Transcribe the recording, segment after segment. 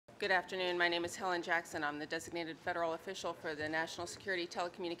Good afternoon. My name is Helen Jackson. I'm the designated federal official for the National Security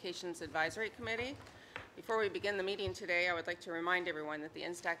Telecommunications Advisory Committee. Before we begin the meeting today, I would like to remind everyone that the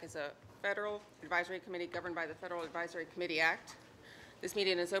NSTAC is a federal advisory committee governed by the Federal Advisory Committee Act. This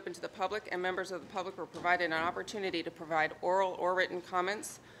meeting is open to the public, and members of the public were provided an opportunity to provide oral or written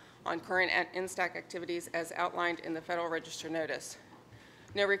comments on current NSTAC activities as outlined in the Federal Register notice.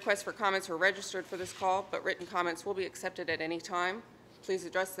 No requests for comments were registered for this call, but written comments will be accepted at any time. Please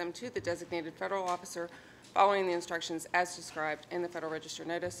address them to the designated federal officer following the instructions as described in the Federal Register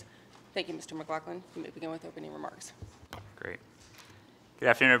notice. Thank you, Mr. McLaughlin. You may begin with opening remarks. Great. Good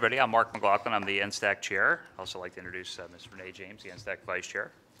afternoon, everybody. I'm Mark McLaughlin. I'm the NSTAC chair. I'd also like to introduce Ms. Renee James, the NSTAC vice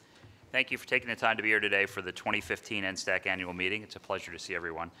chair. Thank you for taking the time to be here today for the 2015 NSTAC annual meeting. It's a pleasure to see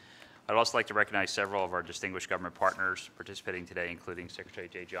everyone. I'd also like to recognize several of our distinguished government partners participating today, including Secretary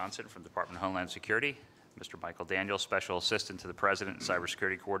Jay Johnson from the Department of Homeland Security, Mr. Michael Daniels, Special Assistant to the President and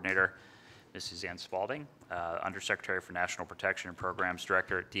Cybersecurity Coordinator, Ms. Suzanne Spalding, Undersecretary for National Protection and Programs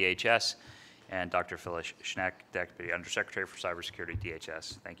Director at DHS, and Dr. Phyllis Schneck, Deputy Undersecretary for Cybersecurity,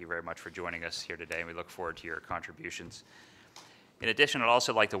 DHS. Thank you very much for joining us here today, and we look forward to your contributions. In addition, I'd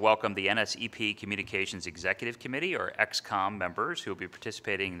also like to welcome the NSEP Communications Executive Committee, or XCOM members, who will be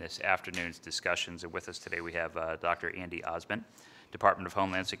participating in this afternoon's discussions. And with us today, we have Dr. Andy Osmond, Department of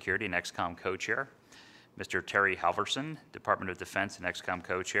Homeland Security and XCOM co-chair, Mr. Terry Halverson, Department of Defense and XCOM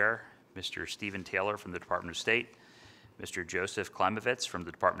co-chair, Mr. Stephen Taylor from the Department of State, Mr. Joseph Klimovitz from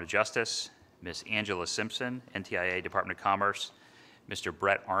the Department of Justice, Ms. Angela Simpson, NTIA Department of Commerce, Mr.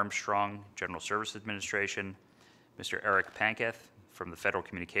 Brett Armstrong, General Services Administration, Mr. Eric Panketh from the Federal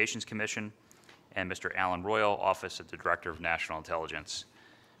Communications Commission, and Mr. Alan Royal, Office of the Director of National Intelligence.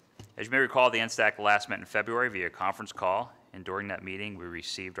 As you may recall, the NSTAC last met in February via conference call, and during that meeting, we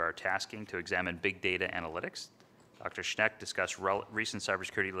received our tasking to examine big data analytics. Dr. Schneck discussed recent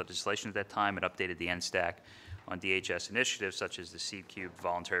cybersecurity legislation at that time and updated the NSTAC on DHS initiatives such as the C-Cube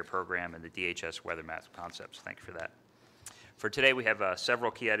voluntary program and the DHS weather map concepts. Thank you for that. For today, we have several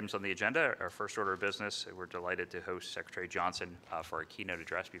key items on the agenda. Our first order of business, we're delighted to host Secretary Johnson for a keynote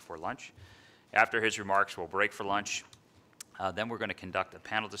address before lunch. After his remarks, we'll break for lunch. Then we're going to conduct a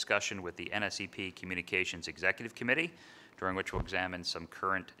panel discussion with the NSEP Communications Executive Committee, during which we'll examine some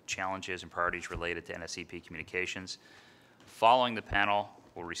current challenges and priorities related to NSEP communications. Following the panel,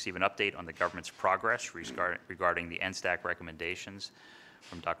 we'll receive an update on the government's progress regarding the NSTAC recommendations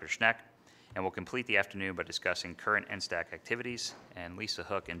from Dr. Schneck, and we'll complete the afternoon by discussing current NSTAC activities, and Lisa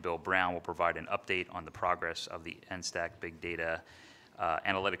Hook and Bill Brown will provide an update on the progress of the NSTAC Big Data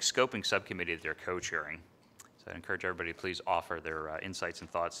Analytics Scoping Subcommittee that they're co-chairing. So I encourage everybody to please offer their insights and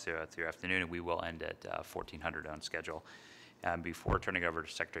thoughts throughout the afternoon, and we will end at 1400 on schedule. Before turning over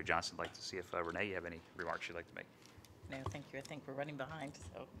to Secretary Johnson, I'd like to see if, Renee, you have any remarks you'd like to make. No, thank you. I think we're running behind.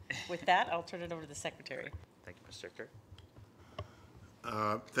 So with that, I'll turn it over to the Secretary. Thank you, Mr. Secretary.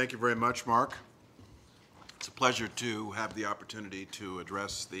 Thank you very much, Mark. It's a pleasure to have the opportunity to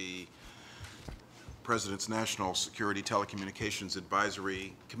address the President's National Security Telecommunications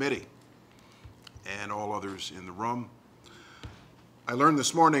Advisory Committee and all others in the room. I learned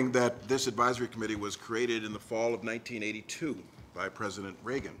this morning that this advisory committee was created in the fall of 1982 by President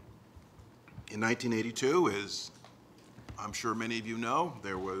Reagan. In 1982, as I'm sure many of you know,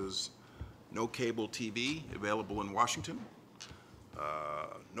 there was no cable TV available in Washington.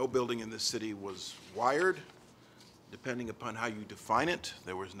 No building in this city was wired, depending upon how you define it.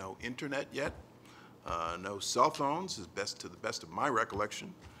 There was no internet yet, no cell phones, to the best of my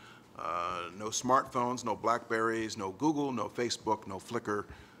recollection. No smartphones, no Blackberries, no Google, no Facebook, no Flickr,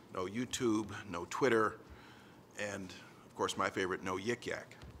 no YouTube, no Twitter, and of course my favorite, no Yik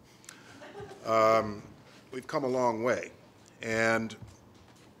Yak. We've come a long way, and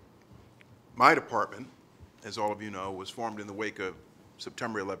my department, as all of you know, was formed in the wake of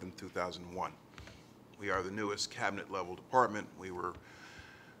September 11, 2001. We are the newest cabinet-level department. We were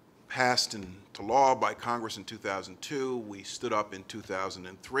passed into law by Congress in 2002. We stood up in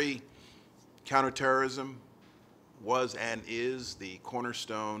 2003. Counterterrorism was and is the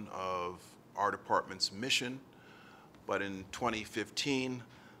cornerstone of our department's mission. But in 2015,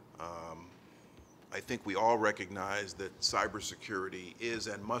 I think we all recognize that cybersecurity is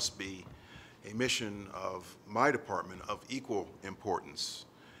and must be a mission of my department of equal importance.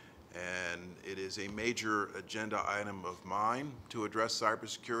 And it is a major agenda item of mine to address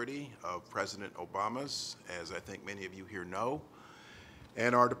cybersecurity, of President Obama's, as I think many of you here know,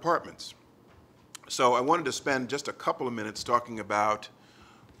 and our departments. So I wanted to spend just a couple of minutes talking about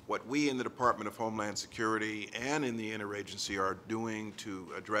what we in the Department of Homeland Security and in the interagency are doing to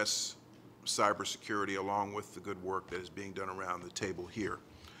address cybersecurity, along with the good work that is being done around the table here.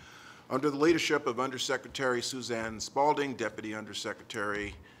 Under the leadership of Undersecretary Suzanne Spalding, Deputy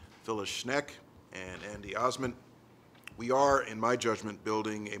Undersecretary Phyllis Schneck, and Andy Osmond, we are, in my judgment,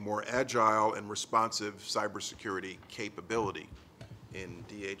 building a more agile and responsive cybersecurity capability. In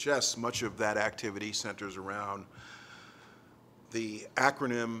DHS, much of that activity centers around the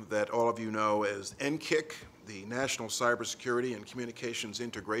acronym that all of you know as NCIC, the National Cybersecurity and Communications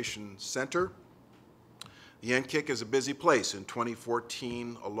Integration Center. The NCIC is a busy place. In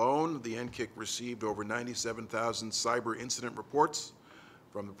 2014 alone, the NCIC received over 97,000 cyber incident reports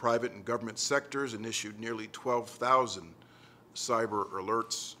from the private and government sectors and issued nearly 12,000 cyber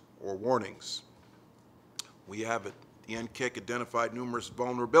alerts or warnings. We have at the NCIC identified numerous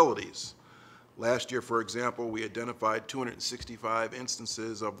vulnerabilities. Last year, for example, we identified 265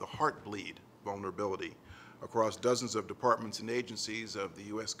 instances of the heartbleed vulnerability across dozens of departments and agencies of the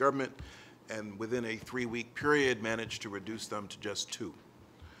U.S. government, and within a 3-week period managed to reduce them to just 2.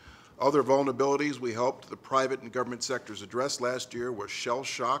 Other vulnerabilities we helped the private and government sectors address last year were shell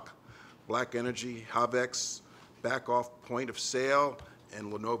shock, Black Energy, Havex, back-off point of sale,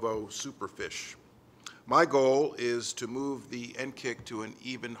 and Lenovo Superfish. My goal is to move the NCIC to an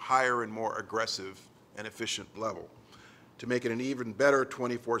even higher and more aggressive and efficient level, to make it an even better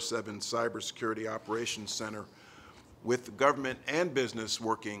 24/7 cybersecurity operations center with the government and business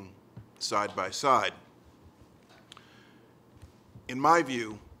working side by side. In my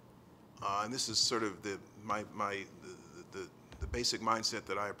view, and this is sort of the basic mindset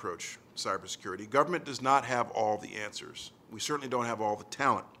that I approach cybersecurity, government does not have all the answers. We certainly don't have all the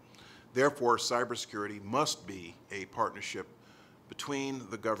talent. Therefore, cybersecurity must be a partnership between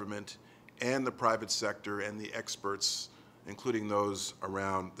the government and the private sector and the experts, including those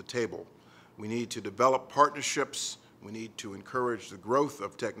around the table. We need to develop partnerships. We need to encourage the growth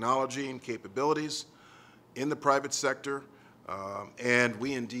of technology and capabilities in the private sector, and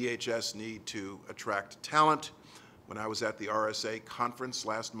we in DHS need to attract talent. When I was at the RSA conference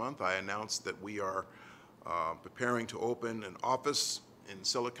last month, I announced that we are preparing to open an office in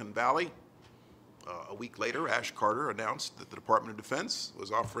Silicon Valley. A week later, Ash Carter announced that the Department of Defense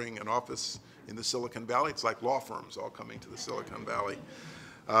was offering an office in the Silicon Valley. It's like law firms all coming to the Silicon Valley.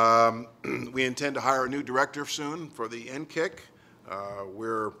 We intend to hire a new director soon for the NCIC.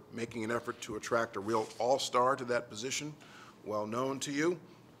 We're making an effort to attract a real all-star to that position, well known to you.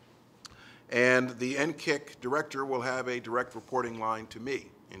 And the NCIC director will have a direct reporting line to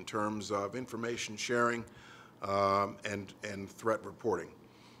me in terms of information sharing and threat reporting.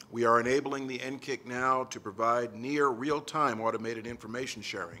 We are enabling the NCIC now to provide near real-time automated information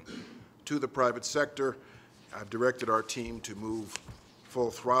sharing to the private sector. I've directed our team to move full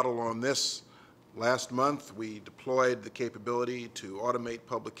throttle on this. Last month, we deployed the capability to automate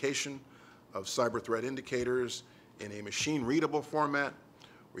publication of cyber threat indicators in a machine-readable format.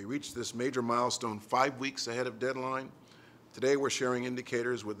 We reached this major milestone 5 weeks ahead of deadline. Today, we're sharing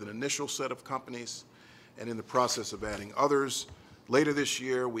indicators with an initial set of companies and in the process of adding others. Later this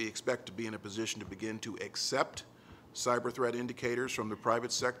year, we expect to be in a position to begin to accept cyber threat indicators from the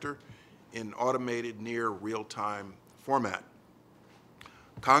private sector in automated near real-time format.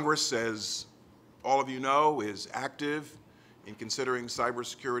 Congress, as all of you know, is active in considering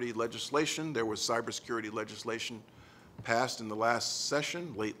cybersecurity legislation. There was cybersecurity legislation passed in the last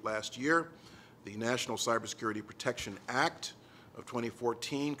session, late last year. The National Cybersecurity Protection Act of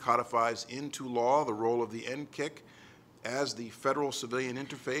 2014 codifies into law the role of the NCIC as the federal civilian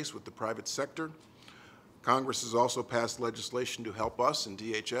interface with the private sector. Congress has also passed legislation to help us in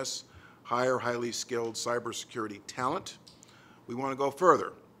DHS hire highly skilled cybersecurity talent. We want to go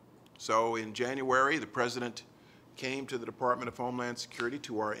further. So in January, the President came to the Department of Homeland Security,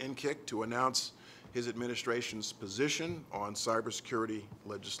 to our NCIC, to announce his administration's position on cybersecurity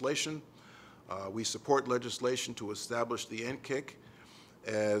legislation. We support legislation to establish the NCIC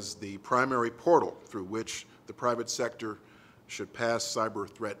as the primary portal through which the private sector should pass cyber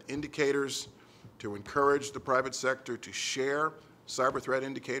threat indicators, to encourage the private sector to share cyber threat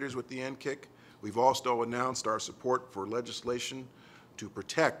indicators with the NCIC. We've also announced our support for legislation to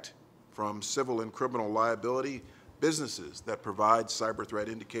protect from civil and criminal liability businesses that provide cyber threat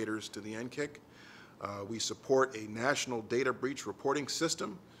indicators to the NCIC. We support a national data breach reporting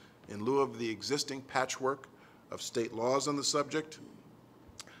system in lieu of the existing patchwork of state laws on the subject.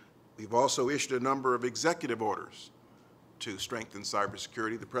 We've also issued a number of executive orders to strengthen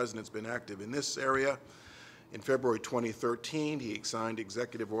cybersecurity. The President's been active in this area. In February 2013, he signed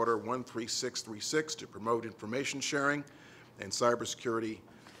Executive Order 13636 to promote information sharing and cybersecurity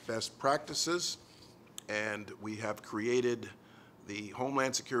best practices. And we have created the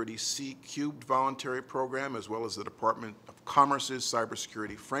Homeland Security C-Cubed voluntary program, as well as the Department of Commerce's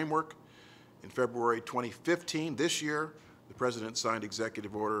cybersecurity framework. In February 2015, this year, the President signed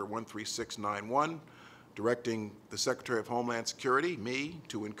Executive Order 13691, directing the Secretary of Homeland Security, me,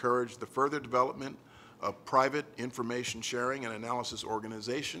 to encourage the further development of private information sharing and analysis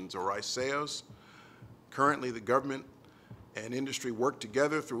organizations, or ISAOs. Currently, the government and industry work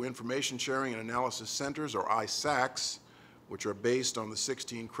together through information sharing and analysis centers, or ISACs, which are based on the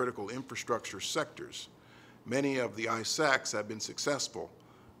 16 critical infrastructure sectors. Many of the ISACs have been successful,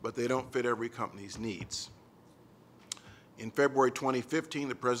 but they don't fit every company's needs. In February 2015,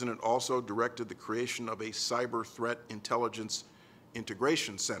 the President also directed the creation of a Cyber Threat Intelligence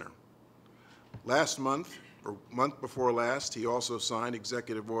Integration Center. Last month, or month before last, he also signed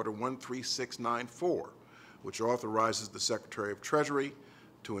Executive Order 13694, which authorizes the Secretary of Treasury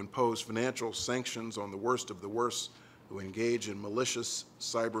to impose financial sanctions on the worst of the worst who engage in malicious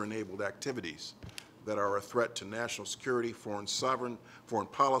cyber-enabled activities that are a threat to national security, foreign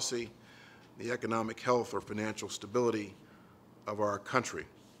policy, the economic health, or financial stability of our country.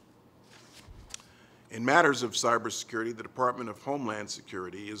 In matters of cybersecurity, the Department of Homeland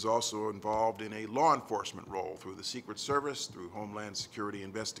Security is also involved in a law enforcement role through the Secret Service, through Homeland Security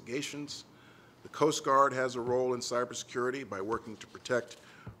investigations. The Coast Guard has a role in cybersecurity by working to protect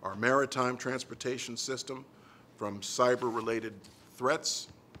our maritime transportation system from cyber-related threats.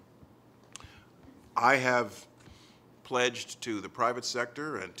 I have pledged to the private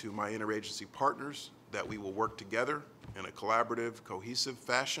sector and to my interagency partners that we will work together in a collaborative, cohesive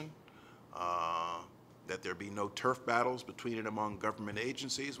fashion, that there be no turf battles between and among government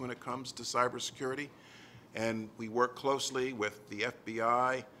agencies when it comes to cybersecurity. And we work closely with the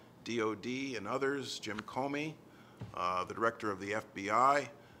FBI, DOD, and others. Jim Comey, the director of the FBI,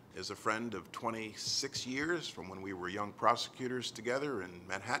 is a friend of 26 years from when we were young prosecutors together in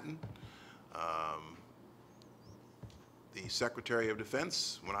Manhattan. The Secretary of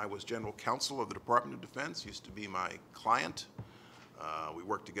Defense, when I was General Counsel of the Department of Defense, used to be my client. We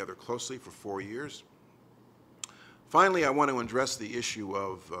worked together closely for 4 years. Finally, I want to address the issue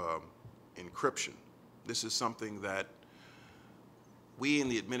of encryption. This is something that we in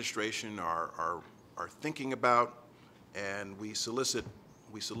the administration are thinking about, and we solicit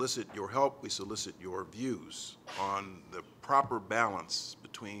your help, we solicit your views on the proper balance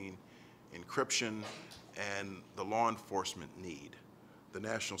between encryption and the law enforcement need, the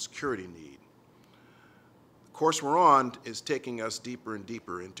national security need. The course we're on is taking us deeper and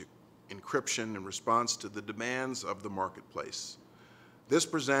deeper into encryption in response to the demands of the marketplace. This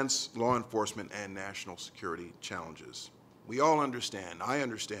presents law enforcement and national security challenges. We all understand, I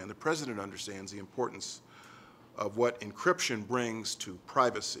understand, the President understands the importance of what encryption brings to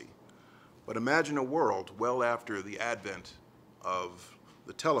privacy. But imagine a world well after the advent of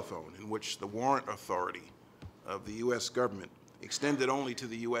the telephone, in which the warrant authority of the U.S. government extended only to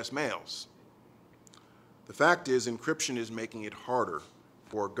the U.S. mails. The fact is, encryption is making it harder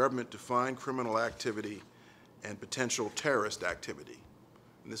for government to find criminal activity and potential terrorist activity.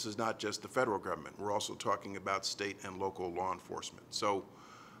 And this is not just the federal government. We're also talking about state and local law enforcement. So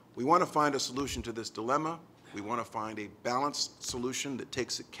we want to find a solution to this dilemma. We want to find a balanced solution that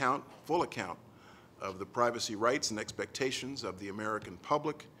takes full account of the privacy rights and expectations of the American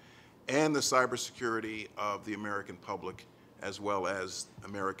public and the cybersecurity of the American public, as well as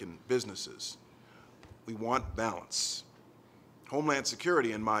American businesses. We want balance. Homeland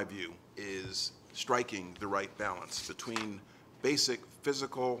Security, in my view, is striking the right balance between basic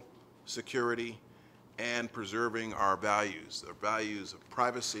physical security and preserving our values, the values of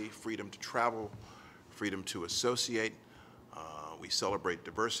privacy, freedom to travel, freedom to associate. We celebrate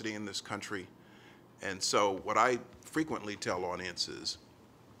diversity in this country. And so what I frequently tell audiences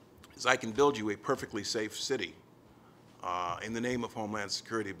is I can build you a perfectly safe city in the name of Homeland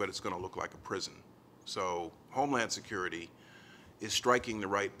Security, but it's going to look like a prison. So Homeland Security is striking the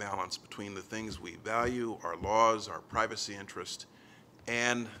right balance between the things we value, our laws, our privacy interest,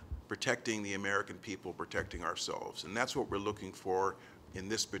 and protecting the American people, protecting ourselves. And that's what we're looking for in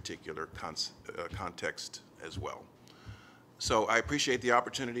this particular context as well. So I appreciate the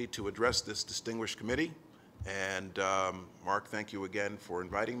opportunity to address this distinguished committee. And Mark, thank you again for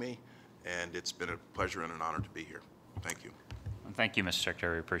inviting me. And it's been a pleasure and an honor to be here. Thank you. Thank you, Mr.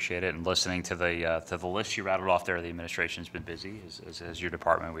 Secretary. We appreciate it. And listening to the list you rattled off there, the administration's been busy, as your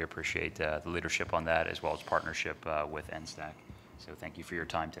department. We appreciate the leadership on that, as well as partnership with NSTAC. So thank you for your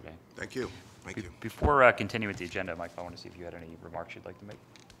time today. Thank you. Thank you. Before continuing with the agenda, Mike, I want to see if you had any remarks you'd like to make.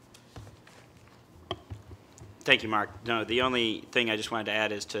 Thank you, Mark. No, the only thing I just wanted to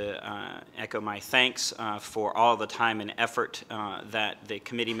add is to echo my thanks for all the time and effort that the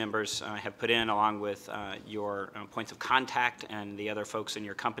committee members have put in, along with your points of contact and the other folks in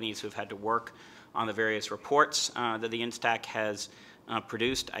your companies who've had to work on the various reports that the NSTAC has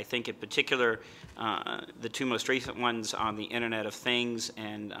produced. I think in particular, the two most recent ones on the Internet of Things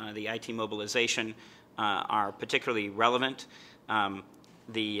and the IT mobilization are particularly relevant.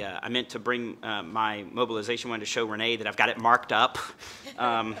 I meant to bring my mobilization one to show Renee that I've got it marked up,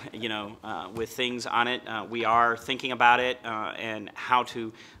 with things on it. We are thinking about it and how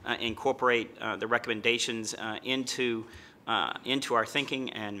to incorporate the recommendations into our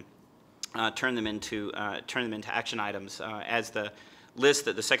thinking and turn them into action items. As the list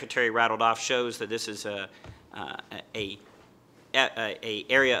that the Secretary rattled off shows, that this is a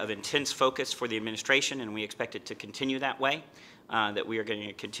area of intense focus for the administration, and we expect it to continue that way. That we are going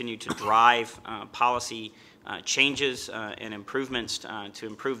to continue to drive policy changes and improvements to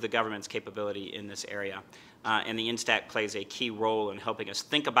improve the government's capability in this area. And the NSTAC plays a key role in helping us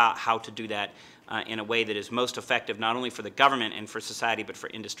think about how to do that in a way that is most effective not only for the government and for society, but for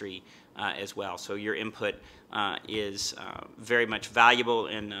industry as well. So your input is very much valuable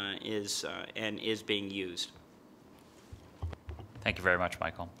and is being used. Thank you very much,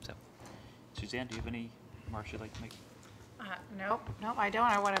 Michael. So, Suzanne, do you have any remarks you'd like to make? No, I don't.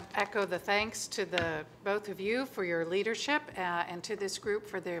 I want to echo the thanks to both of you for your leadership and to this group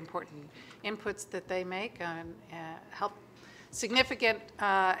for their important inputs that they make and help significant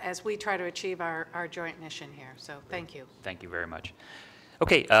as we try to achieve our joint mission here. So thank you. Thank you very much.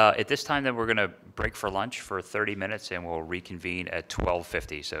 Okay, at this time then we're going to break for lunch for 30 minutes and we'll reconvene at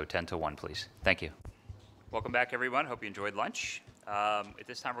 12:50, so 10 to 1, please. Thank you. Welcome back, everyone. Hope you enjoyed lunch. At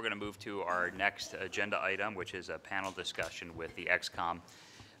this time, we're going to move to our next agenda item, which is a panel discussion with the XCOM.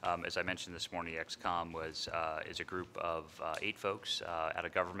 As I mentioned this morning, XCOM is a group of 8 folks out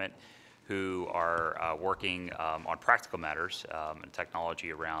of government who are working on practical matters and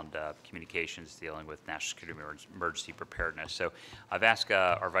technology around communications dealing with national security emergency preparedness. So I've asked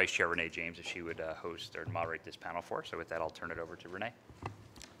our Vice Chair, Renee James, if she would host or moderate this panel for us. So with that, I'll turn it over to Renee.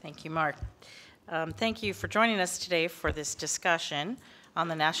 Thank you, Mark. Thank you for joining us today for this discussion on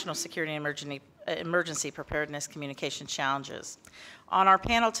the national security and emergency preparedness communication challenges. On our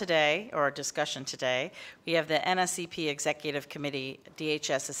panel today, or our discussion today, we have the NSEP Executive Committee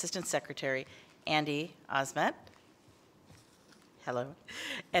DHS Assistant Secretary Andy Osment, hello,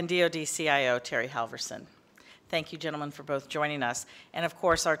 and DoD CIO Terry Halverson. Thank you, gentlemen, for both joining us. And of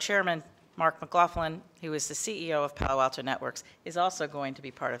course, our chairman, Mark McLaughlin, who is the CEO of Palo Alto Networks, is also going to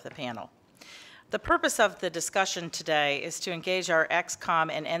be part of the panel. The purpose of the discussion today is to engage our XCOM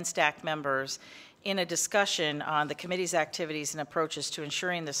and NSTAC members in a discussion on the committee's activities and approaches to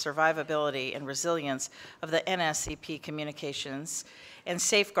ensuring the survivability and resilience of the NSEP communications and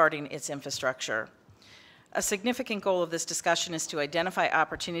safeguarding its infrastructure. A significant goal of this discussion is to identify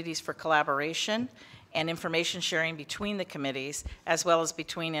opportunities for collaboration and information sharing between the committees, as well as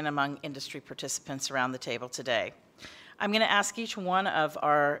between and among industry participants around the table today. I'm going to ask each one of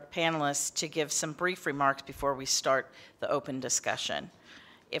our panelists to give some brief remarks before we start the open discussion.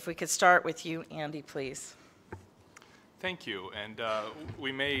 If we could start with you, Andy, please. Thank you, and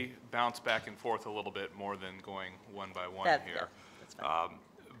we may bounce back and forth a little bit more than going one by one here. Yeah, that's fine.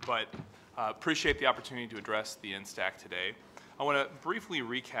 But appreciate the opportunity to address the NSTAC today. I want to briefly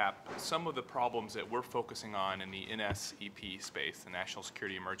recap some of the problems that we're focusing on in the NSEP space, the National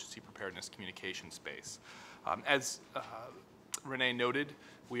Security Emergency Preparedness Communication space. As Renee noted,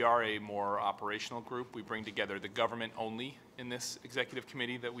 we are a more operational group. We bring together the government only in this executive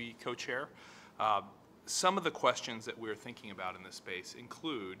committee that we co-chair. Some of the questions that we're thinking about in this space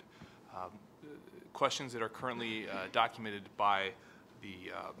include questions that are currently documented by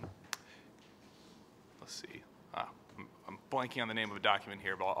the, let's see, I'm blanking on the name of a document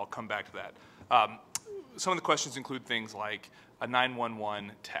here, but I'll come back to that. Some of the questions include things like a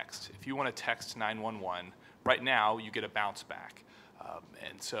 911 text. If you want to text 911, right now you get a bounce back.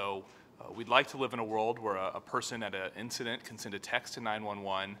 And so we'd like to live in a world where a person at an incident can send a text to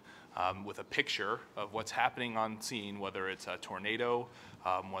 911 with a picture of what's happening on scene, whether it's a tornado,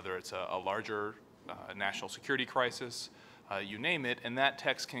 whether it's a larger national security crisis, you name it, and that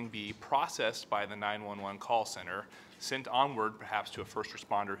text can be processed by the 911 call center, sent onward perhaps to a first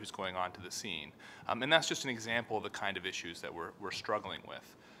responder who's going on to the scene. And that's just an example of the kind of issues that we're struggling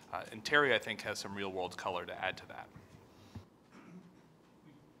with. And Terry, I think, has some real world color to add to that.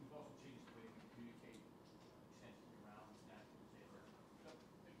 We've also changed the way we communicate extensively around national security.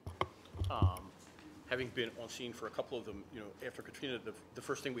 having been on scene for a couple of them, after Katrina, the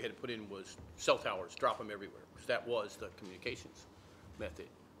first thing we had to put in was cell towers, drop them everywhere, because that was the communications method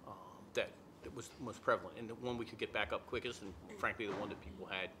that was most prevalent, and the one we could get back up quickest, and frankly, the one that people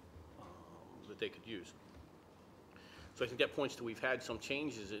had that they could use. So I think that points to we've had some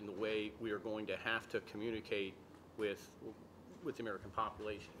changes in the way we are going to have to communicate with the American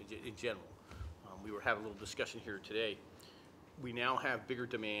population in general. We were having a little discussion here today. We now have bigger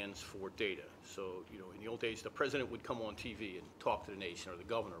demands for data. So, in the old days, the president would come on TV and talk to the nation, or the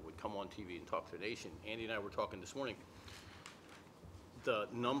governor would come on TV and talk to the nation. Andy and I were talking this morning. The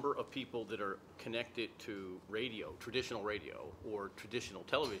number of people that are connected to radio, traditional radio, or traditional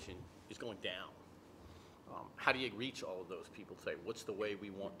television is going down. How do you reach all of those people today? What's the way we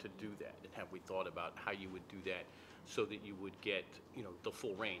want to do that? And have we thought about how you would do that so that you would get, the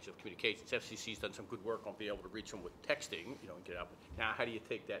full range of communications? FCC's done some good work on being able to reach them with texting, and get out. Now, how do you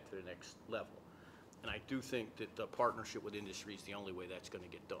take that to the next level? And I do think that the partnership with industry is the only way that's going to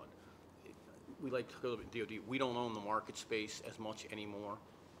get done. We like to go to DOD. We don't own the market space as much anymore,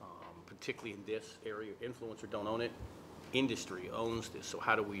 particularly in this area. Influencer don't own it. Industry owns this. So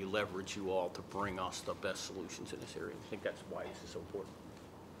how do we leverage you all to bring us the best solutions in this area? I think that's why this is so important.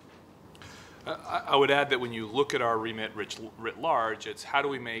 I would add that when you look at our remit writ large, it's how do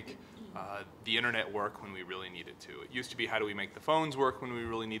we make the internet work when we really need it to. It used to be how do we make the phones work when we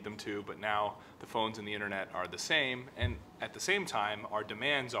really need them to, but now the phones and the internet are the same, and at the same time our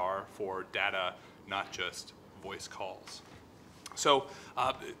demands are for data, not just voice calls. So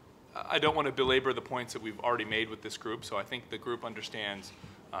I don't want to belabor the points that we've already made with this group, so I think the group understands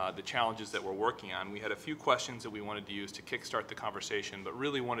the challenges that we're working on. We had a few questions that we wanted to use to kickstart the conversation, but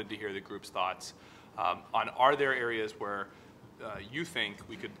really wanted to hear the group's thoughts on are there areas where you think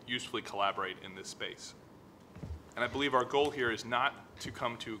we could usefully collaborate in this space. And I believe our goal here is not to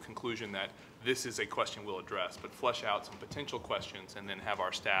come to a conclusion that this is a question we'll address, but flesh out some potential questions and then have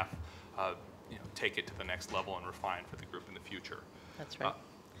our staff take it to the next level and refine for the group in the future. That's right.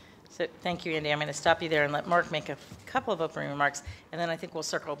 So thank you, Andy. I'm going to stop you there and let Mark make a couple of opening remarks, and then I think we'll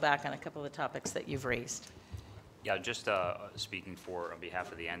circle back on a couple of the topics that you've raised. Yeah, just speaking on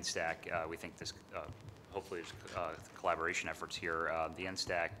behalf of the NSTAC, we think this hopefully there's collaboration efforts here. The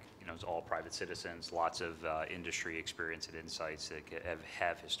NSTAC, is all private citizens, lots of industry experience and insights that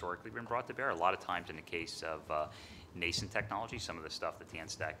have historically been brought to bear. A lot of times in the case of nascent technology, some of the stuff that the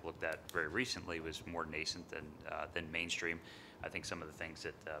NSTAC looked at very recently was more nascent than mainstream. I think some of the things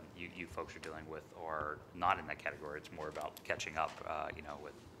that you folks are dealing with are not in that category. It's more about catching up,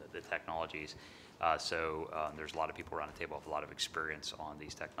 with the technologies. So there's a lot of people around the table with a lot of experience on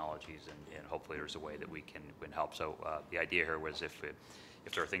these technologies, and hopefully there's a way that we can help. So the idea here was if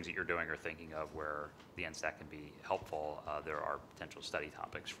there are things that you're doing or thinking of where the NSTAC can be helpful, there are potential study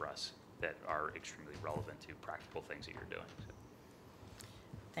topics for us that are extremely relevant to practical things that you're doing. So.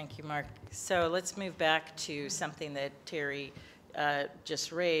 Thank you, Mark. So let's move back to something that Terry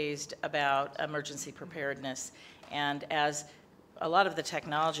just raised about emergency preparedness. And as a lot of the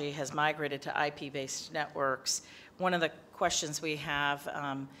technology has migrated to IP-based networks, one of the questions we have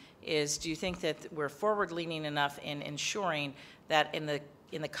is, do you think that we're forward-leaning enough in ensuring that in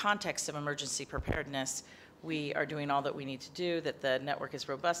the context of emergency preparedness, we are doing all that we need to do, that the network is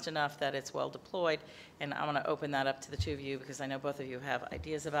robust enough, that it's well deployed? And I want to open that up to the two of you because I know both of you have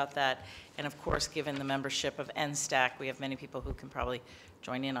ideas about that. And of course, given the membership of NSTAC, we have many people who can probably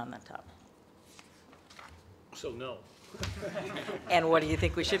join in on that topic. So no. And what do you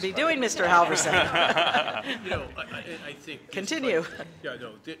think we should be doing, Mr. Halverson? I think... Continue.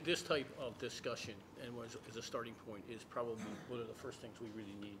 This type of discussion, and as a starting point, is probably one of the first things we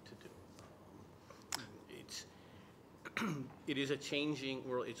really need to do. It is a changing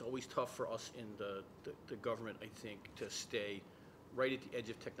world. It's always tough for us in the government, I think, to stay right at the edge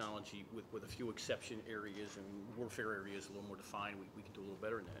of technology with a few exception areas and warfare areas a little more defined. We can do a little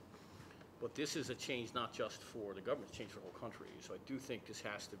better in that. But this is a change not just for the government, it's a change for the whole country. So I do think this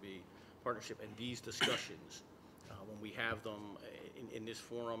has to be partnership, and these discussions, when we have them in this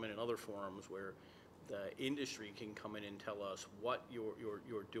forum and in other forums where the industry can come in and tell us what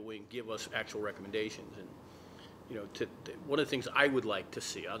you're doing, give us actual recommendations. And one of the things I would like to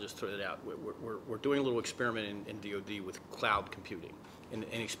see, I'll just throw it out, we're doing a little experiment in DOD with cloud computing. And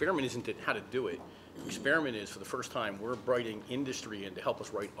experiment isn't how to do it. Experiment is, for the first time, we're bringing industry in to help us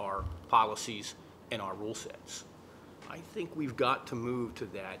write our policies and our rule sets. I think we've got to move to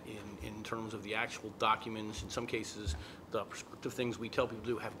that in terms of the actual documents. In some cases, the prescriptive things we tell people to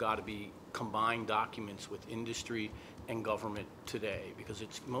do have got to be combined documents with industry and government today, because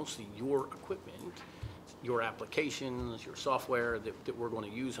it's mostly your equipment. your applications, your software that we're going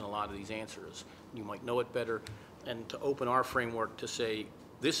to use in a lot of these answers. You might know it better, and to open our framework to say,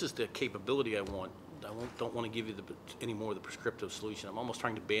 this is the capability I want. Don't want to give you any more of the prescriptive solution. I'm almost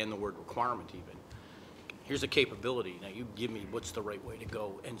trying to ban the word requirement even. Here's a capability. Now you give me what's the right way to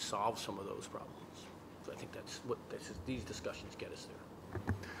go and solve some of those problems. So I think that's what these discussions get us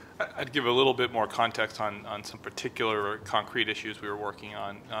there. I'd give a little bit more context on some particular concrete issues we were working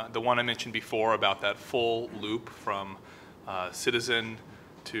on. The one I mentioned before about that full loop from citizen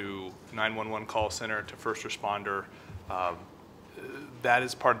to 911 call center to first responder, that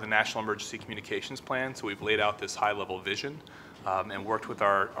is part of the National Emergency Communications Plan. So we've laid out this high-level vision and worked with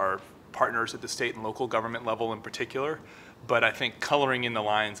our partners at the state and local government level in particular. But I think coloring in the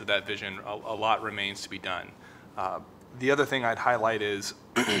lines of that vision, a lot remains to be done. The other thing I'd highlight is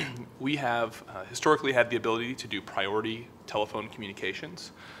we have historically had the ability to do priority telephone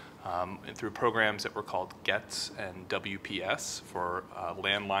communications and through programs that were called GETS and WPS for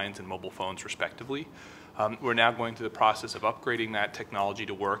landlines and mobile phones respectively. We're now going through the process of upgrading that technology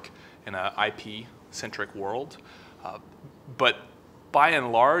to work in an IP-centric world. But by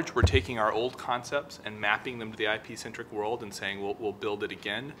and large, we're taking our old concepts and mapping them to the IP-centric world and saying we'll build it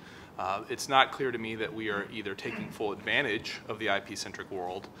again. It's not clear to me that we are either taking full advantage of the IP-centric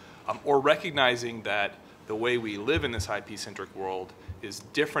world or recognizing that the way we live in this IP-centric world is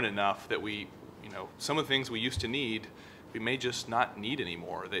different enough that some of the things we used to need, we may just not need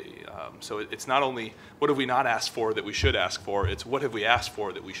anymore. So it's not only what have we not asked for that we should ask for, it's what have we asked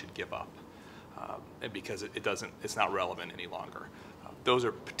for that we should give up, because it's not relevant any longer. Those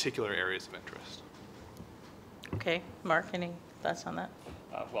are particular areas of interest. Okay, Mark, any thoughts on that?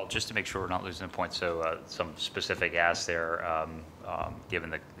 Well, just to make sure we're not losing the point, so some specific asks there,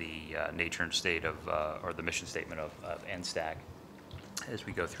 given the nature and state of, or the mission statement of NSTAC, as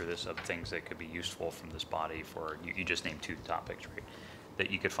we go through this, of things that could be useful from this body for, you just named 2 topics, right,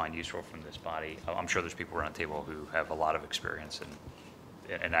 that you could find useful from this body. I'm sure there's people around the table who have a lot of experience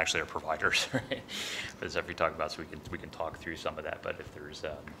and actually are providers, right? But as we talk about, so we can talk through some of that. But if there's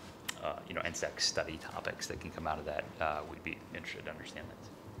NSTAC study topics that can come out of that, we'd be interested to understand that.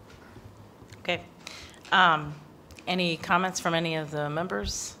 Okay. Any comments from any of the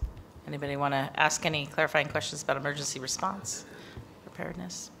members? Anybody want to ask any clarifying questions about emergency response,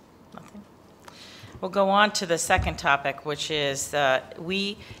 preparedness? Nothing? We'll go on to the second topic, which is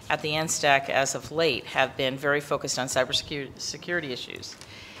we at the NSTAC, as of late, have been very focused on cybersecurity issues.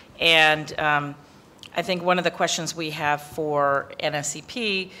 And I think one of the questions we have for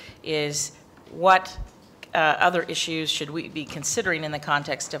NSCP is what other issues should we be considering in the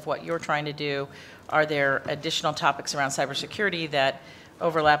context of what you're trying to do? Are there additional topics around cybersecurity that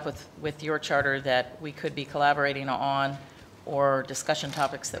overlap with your charter that we could be collaborating on, or discussion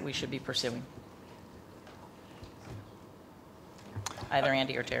topics that we should be pursuing? Either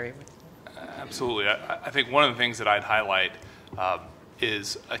Andy or Terry. Absolutely. I think one of the things that I'd highlight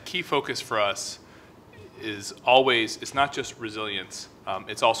is a key focus for us is always, it's not just resilience,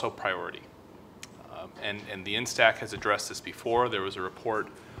 it's also priority. And the NSTAC has addressed this before. There was a report,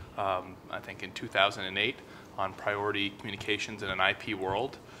 I think in 2008, on priority communications in an IP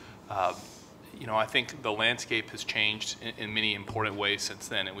world. I think the landscape has changed in many important ways since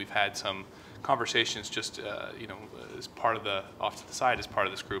then, and we've had some conversations just, as part of off to the side as part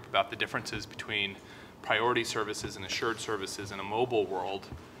of this group about the differences between priority services and assured services in a mobile world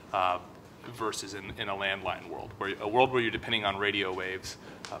versus in a landline world. A world where you're depending on radio waves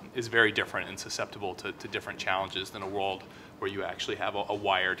is very different and susceptible to different challenges than a world where you actually have a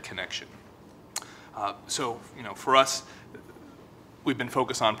wired connection. So, for us, we've been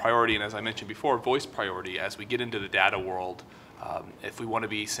focused on priority, and as I mentioned before, voice priority. As we get into the data world, if we want to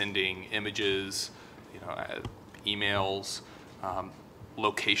be sending images, emails,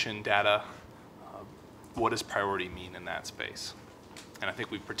 location data, what does priority mean in that space? And I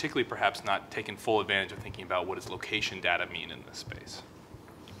think we've particularly perhaps not taken full advantage of thinking about what does location data mean in this space.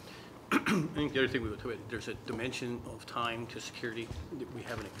 I think the other thing we would talk about, there's a dimension of time to security that we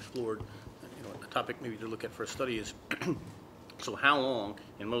haven't explored. A topic maybe to look at for a study is, so how long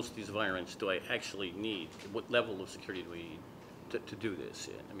in most of these environments do I actually need? What level of security do we need to do this?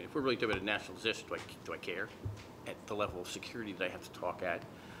 I mean, if we're really talking about a national disaster, do I care at the level of security that I have to talk at?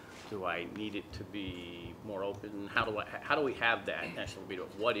 Do I need it to be more open? How do we have that national debate?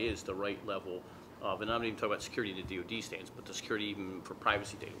 What is the right level of, and I'm not even talking about security to DoD stands, but the security even for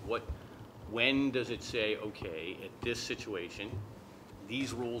privacy data. When does it say, okay, at this situation,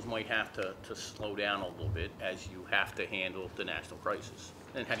 these rules might have to slow down a little bit as you have to handle the national crisis?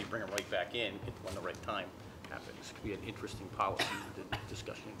 And how do you bring it right back in when the right time happens? It could be an interesting policy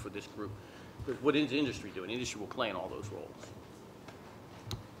discussion for this group. But what is the industry doing? The industry will play in all those roles.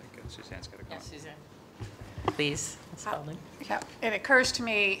 I think Suzanne's got a comment. Suzanne. Please, Ms. Spalding. Yeah, it occurs to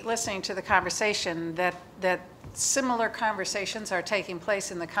me, listening to the conversation, that similar conversations are taking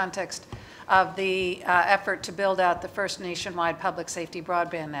place in the context of the effort to build out the first nationwide public safety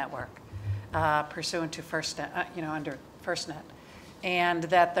broadband network pursuant to FirstNet, under FirstNet. And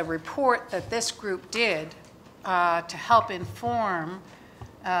that the report that this group did to help inform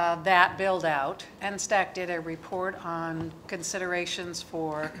that build out, NSTAC did a report on considerations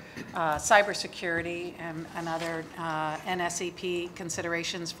for cybersecurity and other NSEP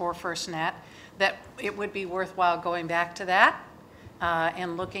considerations for FirstNet, that it would be worthwhile going back to that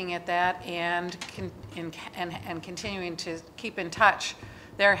and looking at that and continuing to keep in touch.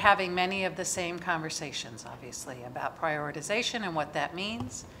 They're having many of the same conversations, obviously, about prioritization and what that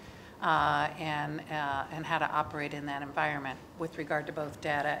means. And how to operate in that environment with regard to both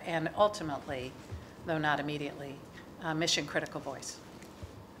data and ultimately, though not immediately, mission-critical voice.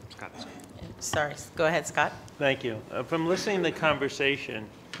 Sorry, go ahead, Scott. Thank you. From listening to the conversation,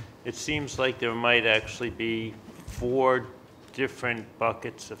 it seems like there might actually be 4 different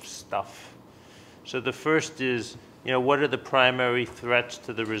buckets of stuff. So the first is, what are the primary threats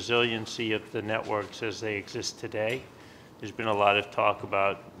to the resiliency of the networks as they exist today? There's been a lot of talk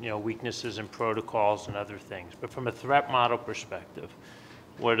about, weaknesses in protocols and other things. But from a threat model perspective,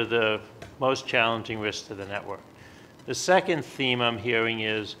 what are the most challenging risks to the network? The second theme I'm hearing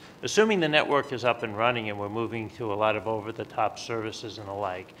is, assuming the network is up and running and we're moving to a lot of over-the-top services and the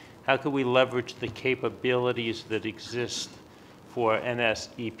like, how can we leverage the capabilities that exist for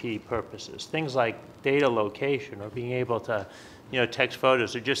NSEP purposes? Things like data location or being able to, text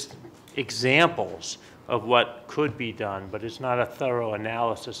photos are just examples of what could be done, but it's not a thorough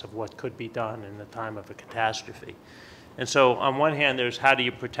analysis of what could be done in the time of a catastrophe. And so on one hand, there's how do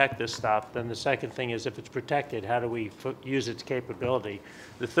you protect this stuff? Then the second thing is if it's protected, how do we use its capability?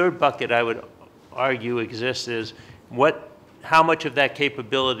 The third bucket I would argue exists is how much of that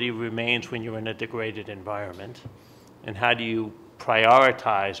capability remains when you're in a degraded environment? And how do you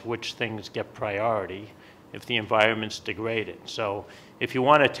prioritize which things get priority if the environment's degraded? So if you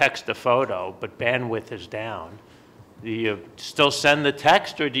want to text a photo, but bandwidth is down, do you still send the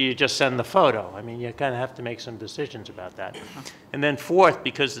text or do you just send the photo? I mean, you kind of have to make some decisions about that. And then fourth,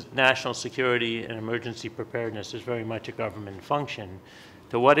 because national security and emergency preparedness is very much a government function,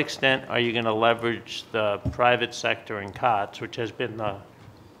 to what extent are you going to leverage the private sector and COTS, which has been the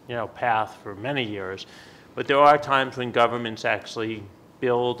path for many years, but there are times when governments actually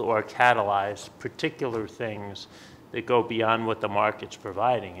build or catalyze particular things that go beyond what the market's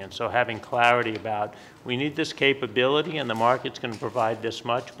providing. And so having clarity about, we need this capability and the market's going to provide this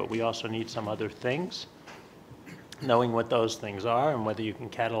much, but we also need some other things. Knowing what those things are and whether you can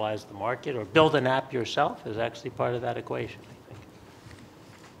catalyze the market or build an app yourself is actually part of that equation, I think.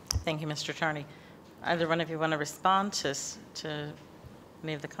 Thank you, Mr. Charney. Either one of you want to respond to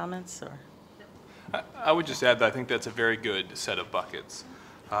any of the comments? Or? I would just add that I think that's a very good set of buckets.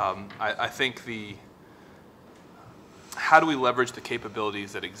 I think how do we leverage the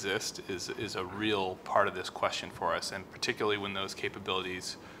capabilities that exist is a real part of this question for us, and particularly when those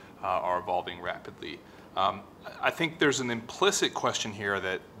capabilities are evolving rapidly. I think there's an implicit question here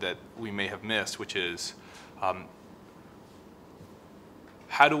that we may have missed, which is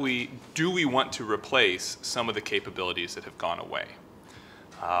do we want to replace some of the capabilities that have gone away?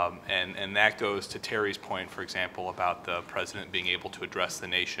 And that goes to Terry's point, for example, about the president being able to address the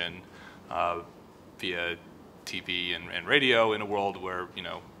nation via TV and radio in a world where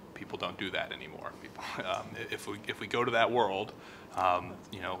people don't do that anymore. If we go to that world,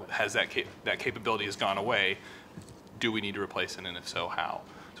 has that capability has gone away? Do we need to replace it, and if so, how?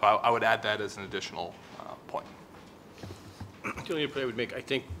 So I would add that as an additional point. The only point I would make, I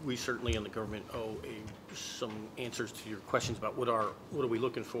think we certainly in the government owe some answers to your questions about what are we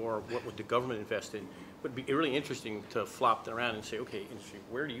looking for, what would the government invest in. It would be really interesting to flop that around and say, okay, industry,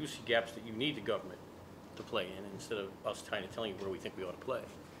 where do you see gaps that you need the government to play in, instead of us trying to tell you where we think we ought to play.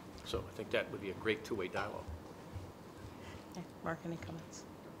 So I think that would be a great two-way dialogue. Okay. Mark, any comments?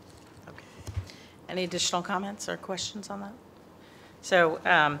 Okay. Any additional comments or questions on that? So,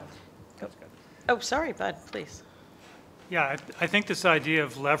 sorry, Bud, please. Yeah, I think this idea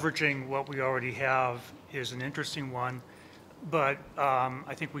of leveraging what we already have is an interesting one, but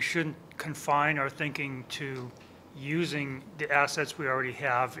I think we shouldn't confine our thinking to using the assets we already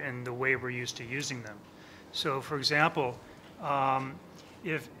have in the way we're used to using them. So, for example,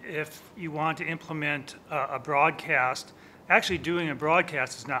 if you want to implement a broadcast, actually doing a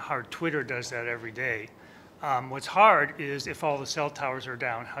broadcast is not hard. Twitter does that every day. What's hard is if all the cell towers are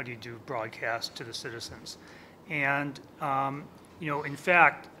down, how do you do broadcast to the citizens? And, in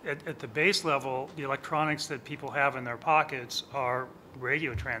fact, at the base level, the electronics that people have in their pockets are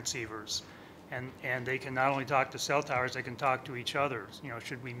radio transceivers. And they can not only talk to cell towers, they can talk to each other.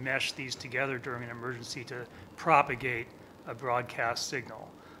 Should we mesh these together during an emergency to propagate a broadcast signal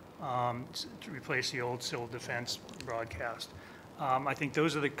to replace the old civil defense broadcast? I think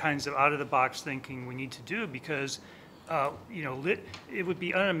those are the kinds of out-of-the-box thinking we need to do because, it would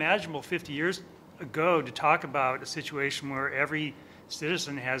be unimaginable 50 years ago to talk about a situation where every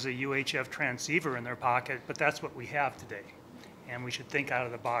citizen has a UHF transceiver in their pocket, but that's what we have today. And we should think out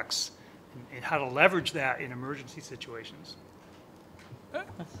of the box and how to leverage that in emergency situations.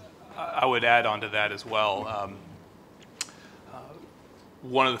 I would add on to that as well.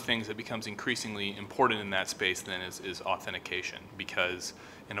 One of the things that becomes increasingly important in that space then is authentication, because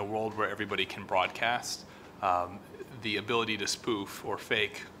in a world where everybody can broadcast, the ability to spoof or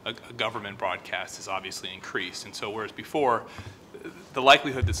fake a government broadcast is obviously increased. And so whereas before, the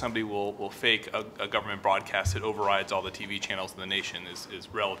likelihood that somebody will fake a government broadcast that overrides all the TV channels in the nation is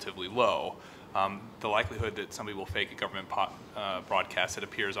relatively low. The likelihood that somebody will fake a government broadcast that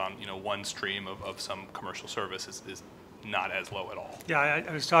appears on one stream of some commercial service is not as low at all. Yeah,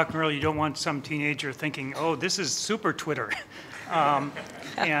 I was talking earlier, you don't want some teenager thinking, oh, this is super Twitter.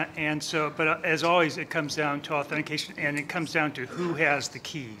 And so, but as always, it comes down to authentication, and it comes down to who has the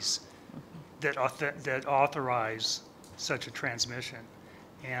keys that authorize such a transmission.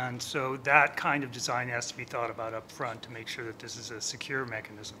 And so that kind of design has to be thought about up front to make sure that this is a secure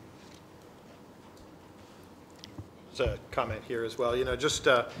mechanism. There's a comment here as well.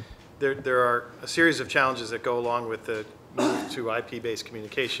 There are a series of challenges that go along with the move to IP-based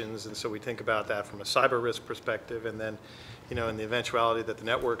communications, and so we think about that from a cyber risk perspective, and then, in the eventuality that the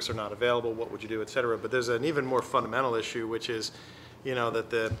networks are not available, what would you do, et cetera. But there's an even more fundamental issue, which is, that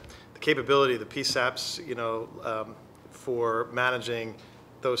the capability, the PSAPs, for managing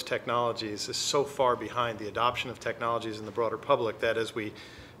those technologies is so far behind the adoption of technologies in the broader public that as we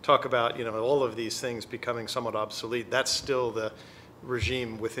talk about, all of these things becoming somewhat obsolete, that's still the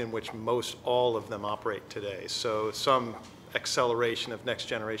regime within which most all of them operate today. So some acceleration of next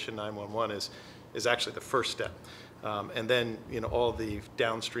generation 911 is actually the first step. And then, all the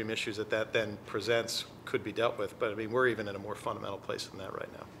downstream issues that then presents could be dealt with. But I mean, we're even in a more fundamental place than that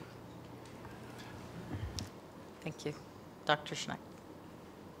right now. Thank you. Dr. Schneck.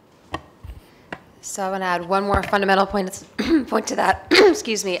 So I want to add one more fundamental point to that.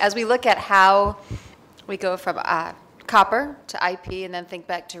 Excuse me. As we look at how we go from copper to IP and then think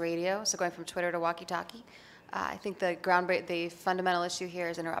back to radio, so going from Twitter to walkie-talkie, I think the fundamental issue here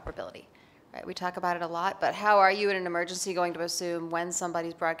is interoperability. Right? We talk about it a lot, but how are you in an emergency going to assume when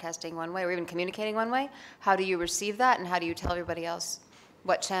somebody's broadcasting one way or even communicating one way? How do you receive that, and how do you tell everybody else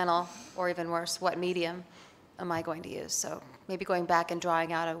what channel, or even worse, what medium am I going to use? So maybe going back and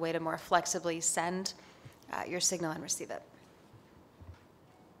drawing out a way to more flexibly send your signal and receive it.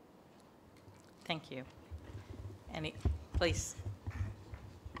 Thank you. Please.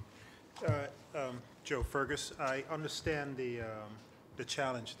 Joe Fergus, I understand the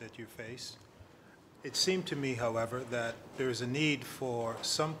challenge that you face. It seemed to me, however, that there's a need for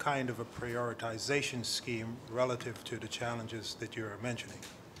some kind of a prioritization scheme relative to the challenges that you're mentioning.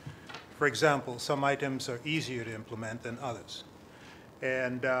 For example, some items are easier to implement than others.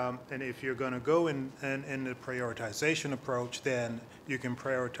 And if you're going to go in the prioritization approach, then you can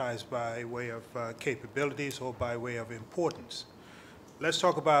prioritize by way of capabilities or by way of importance. Let's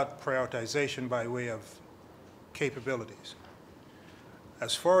talk about prioritization by way of capabilities.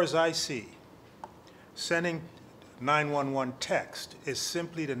 As far as I see, sending 911 text is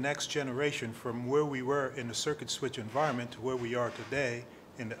simply the next generation from where we were in the circuit switch environment to where we are today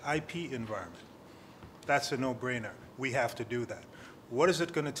in the IP environment. That's a no-brainer. We have to do that. What is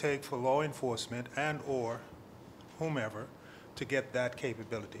it going to take for law enforcement and or whomever to get that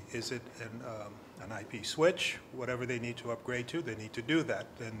capability? Is it an IP switch? Whatever they need to upgrade to, they need to do that,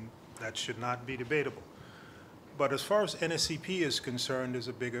 and that should not be debatable. But as far as NSCP is concerned, there's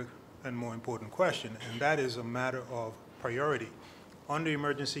a bigger and more important question, and that is a matter of priority. Under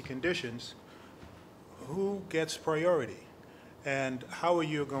emergency conditions, who gets priority? And how are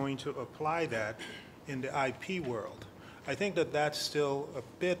you going to apply that in the IP world? I think that that's still a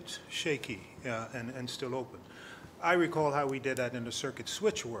bit shaky and still open. I recall how we did that in the circuit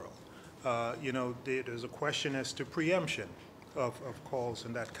switch world. There's a question as to preemption of calls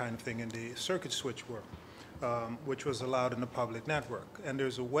and that kind of thing in the circuit switch world, which was allowed in the public network. And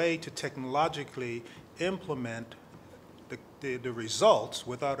there's a way to technologically implement the results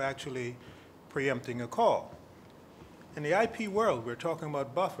without actually preempting a call. In the IP world, we're talking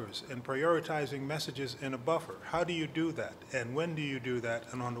about buffers and prioritizing messages in a buffer. How do you do that? And when do you do that?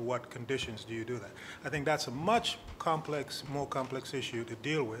 And under what conditions do you do that? I think that's a much more complex issue to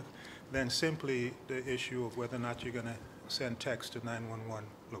deal with than simply the issue of whether or not you're going to send text to 911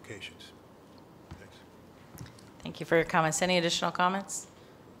 locations. Thanks. Thank you for your comments. Any additional comments?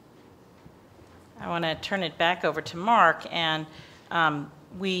 I want to turn it back over to Mark, and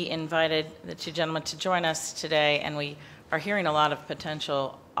we invited the two gentlemen to join us today, and we are hearing a lot of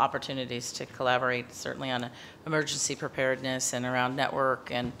potential opportunities to collaborate, certainly on emergency preparedness and around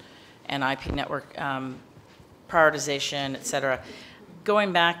network and IP network prioritization, et cetera.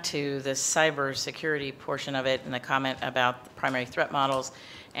 Going back to the cybersecurity portion of it and the comment about the primary threat models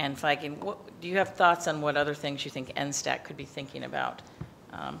and flagging, do you have thoughts on what other things you think NSTAC could be thinking about?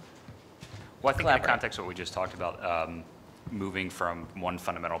 Well, I think in the context of what we just talked about, moving from one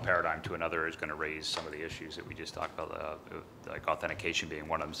fundamental paradigm to another is going to raise some of the issues that we just talked about, like authentication being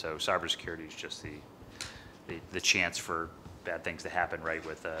one of them. So cybersecurity is just the chance for bad things to happen, right,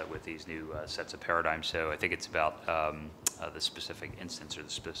 with these new sets of paradigms. So I think it's about the specific instance or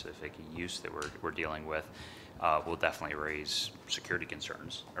the specific use that we're dealing with will definitely raise security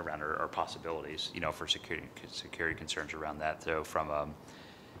concerns around or possibilities, for security concerns around that. So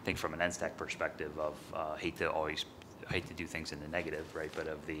I think from an NSTAC perspective of hate to do things in the negative, right? But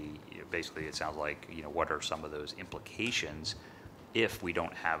of basically it sounds like, what are some of those implications if we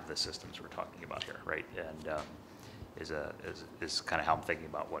don't have the systems we're talking about here, right? And is kind of how I'm thinking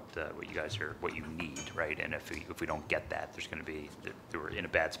about what you need, right? And if we don't get that, there's going to be, we're in a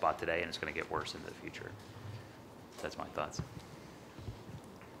bad spot today, and it's going to get worse in the future. That's my thoughts.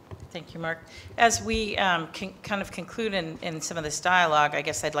 Thank you, Mark. As we kind of conclude in some of this dialogue, I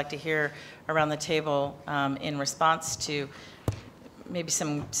guess I'd like to hear around the table in response to maybe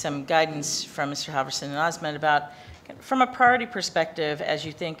some guidance from Mr. Halverson and Osmond about, from a priority perspective, as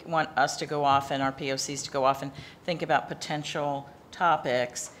you want us to go off and our POCs to go off and think about potential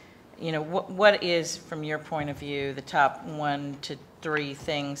topics, what is, from your point of view, the top 1 to 3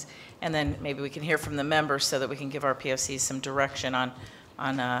 things, and then maybe we can hear from the members so that we can give our POCs some direction on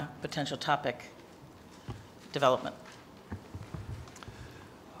potential topic development.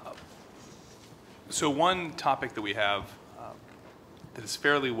 So one topic that we have that is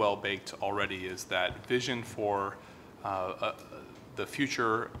fairly well baked already is that vision for the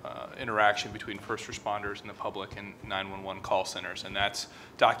future interaction between first responders and the public and 911 call centers, and that's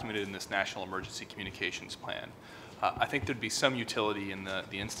documented in this National Emergency Communications Plan. I think there'd be some utility in the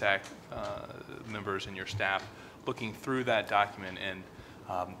NSTAC members and your staff looking through that document and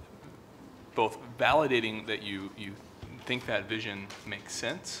both validating that you think that vision makes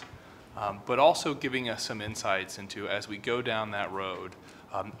sense, but also giving us some insights into, as we go down that road,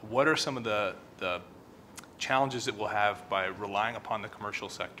 what are some of the challenges that we'll have by relying upon the commercial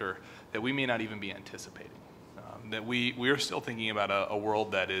sector that we may not even be anticipating. That we are still thinking about a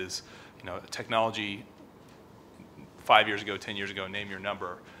world that is, technology 5 years ago, 10 years ago, name your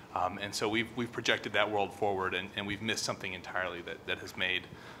number. And so we've projected that world forward, and we've missed something entirely that has made,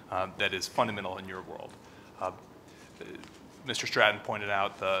 that is fundamental in your world. Mr. Stratton pointed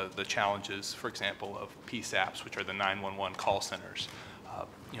out the challenges, for example, of PSAPs, which are the 911 call centers.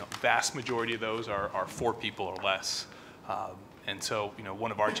 Vast majority of those are 4 people or less. And so,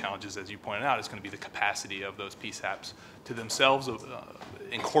 one of our challenges, as you pointed out, is going to be the capacity of those PSAPs to themselves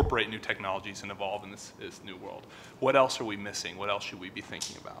incorporate new technologies and evolve in this new world. What else are we missing? What else should we be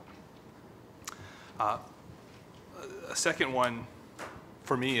thinking about? A second one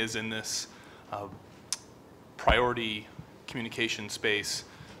for me is in this priority communication space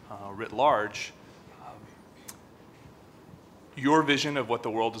writ large. Your vision of what the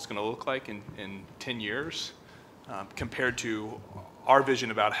world is going to look like in 10 years compared to our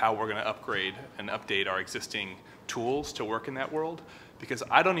vision about how we're going to upgrade and update our existing tools to work in that world, because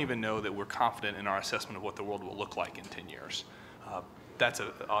I don't even know that we're confident in our assessment of what the world will look like in 10 years. That's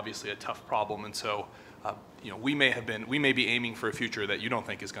obviously a tough problem, and so we may be aiming for a future that you don't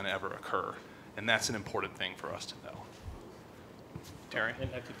think is going to ever occur, and that's an important thing for us to know. Terry? And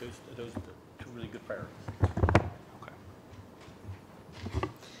I think those are the 2 really good priorities.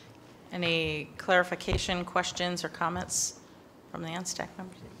 Any clarification, questions, or comments from the NSTAC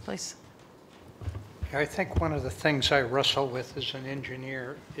members, please? I think one of the things I wrestle with as an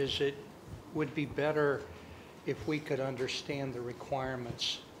engineer is it would be better if we could understand the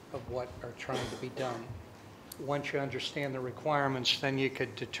requirements of what are trying to be done. Once you understand the requirements, then you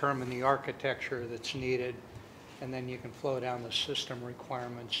could determine the architecture that's needed, and then you can flow down the system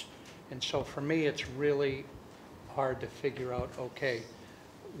requirements. And so for me, it's really hard to figure out, okay,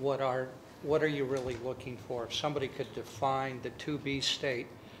 what are what are you really looking for? If somebody could define the to-be state,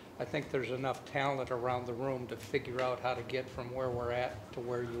 I think there's enough talent around the room to figure out how to get from where we're at to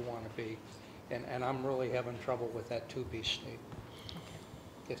where you want to be. And I'm really having trouble with that to-be state,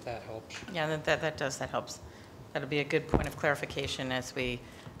 if that helps. Yeah, that does, that helps. That'll be a good point of clarification as we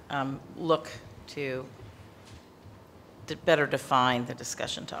look to better define the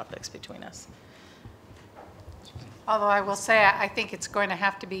discussion topics between us. Although I will say, I think it's going to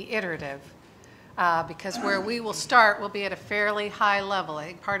have to be iterative, because where we will start will be at a fairly high level. I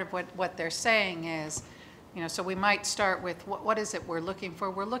think part of what they're saying is, so we might start with, what is it we're looking for?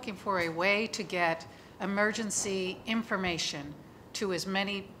 We're looking for a way to get emergency information to as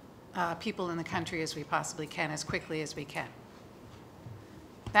many people in the country as we possibly can, as quickly as we can.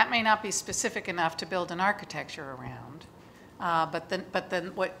 That may not be specific enough to build an architecture around, but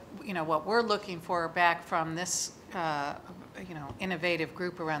then what we're looking for back from this innovative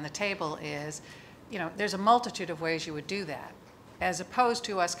group around the table is, there's a multitude of ways you would do that, as opposed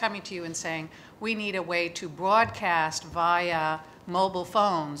to us coming to you and saying, we need a way to broadcast via mobile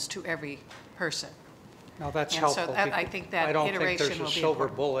phones to every person. Now, that's And so helpful. I think that I don't think iteration there's will a be silver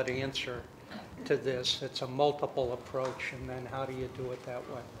important. bullet answer to this. It's a multiple approach, and then how do you do it that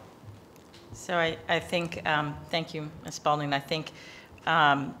way? So I think, thank you, Ms. Spalding. I think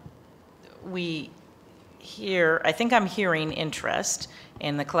I think I'm hearing interest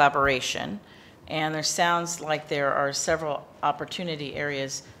in the collaboration, and there sounds like there are several opportunity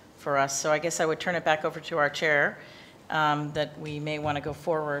areas for us. So I guess I would turn it back over to our chair, that we may want to go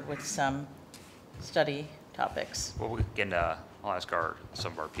forward with some study topics. Well, I'll ask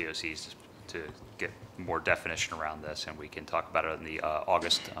some of our POCs to get more definition around this, and we can talk about it in the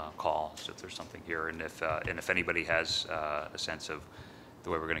August call, so if there's something here. And if anybody has a sense of the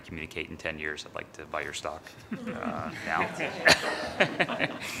way we're going to communicate in 10 years, I'd like to buy your stock now.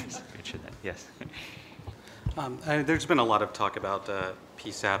 Yes. There's been a lot of talk about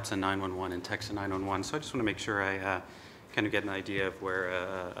PSAPs and 911 and text to 911, so I just want to make sure I kind of get an idea of where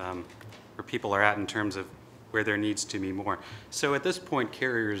people are at in terms of where there needs to be more. So at this point,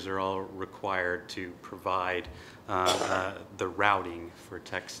 carriers are all required to provide the routing for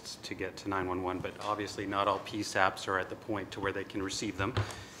texts to get to 911, but obviously not all PSAPs are at the point to where they can receive them.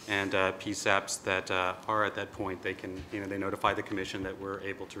 And PSAPs that are at that point, they can, they notify the commission that we're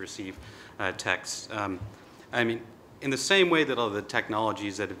able to receive texts. I mean, in the same way that all the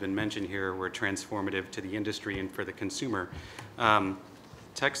technologies that have been mentioned here were transformative to the industry and for the consumer,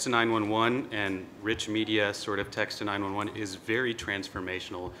 text to 911 and rich media sort of text to 911 is very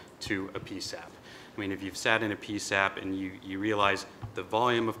transformational to a PSAP. I mean, if you've sat in a PSAP and you realize the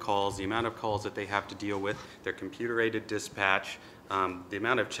volume of calls, the amount of calls that they have to deal with, their computer-aided dispatch, the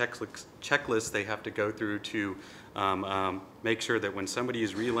amount of checklists they have to go through to make sure that when somebody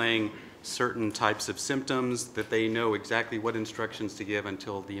is relaying certain types of symptoms, that they know exactly what instructions to give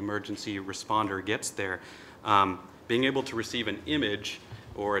until the emergency responder gets there. Being able to receive an image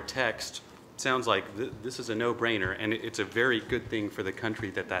or a text sounds like this is a no-brainer, and it's a very good thing for the country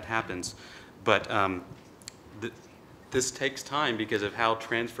that happens. But this takes time because of how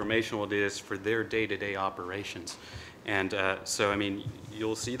transformational it is for their day-to-day operations. And so, I mean,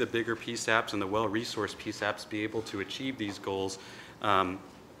 you'll see the bigger PSAPs and the well-resourced PSAPs be able to achieve these goals,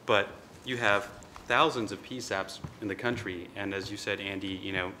 but you have thousands of PSAPs in the country, and as you said,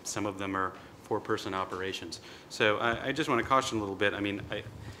 Andy, some of them are four-person operations. So I just want to caution a little bit. I mean,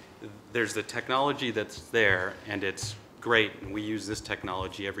 there's the technology that's there, and it's great, and we use this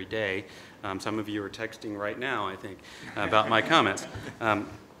technology every day. Some of you are texting right now, I think, about my comments.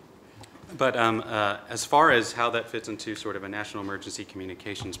 But as far as how that fits into sort of a national emergency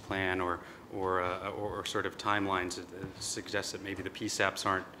communications plan or sort of timelines, it suggests that maybe the PSAPs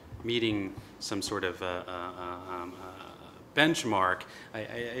aren't meeting some sort of benchmark.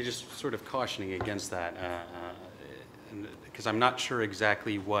 I just sort of cautioning against that because I'm not sure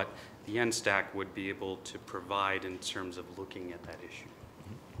exactly what the NSTAC would be able to provide in terms of looking at that issue.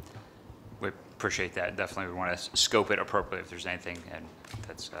 We appreciate that. Definitely we want to scope it appropriately if there's anything, and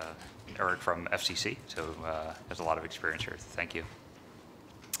that's Eric from FCC, so has a lot of experience here. Thank you.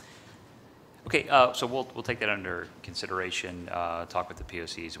 Okay, so we'll take that under consideration, talk with the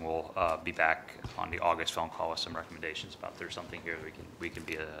POCs, and we'll be back on the August phone call with some recommendations about if there's something here that we can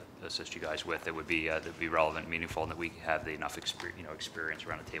assist you guys with that would be relevant, meaningful, and that we have enough experience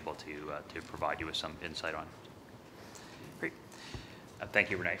around the table to provide you with some insight on. Great.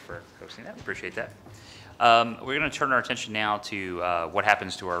 Thank you, Renee, for hosting that. Appreciate that. We're going to turn our attention now to what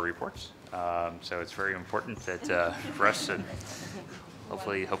happens to our reports. So it's very important that for us, and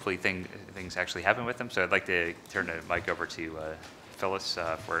hopefully things actually happen with them. So I'd like to turn the mic over to Phyllis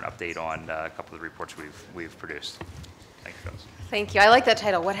for an update on a couple of the reports we've produced. Thank you, Phyllis. Thank you. I like that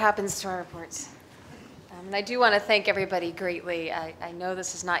title, What Happens to Our Reports? And I do want to thank everybody greatly. I know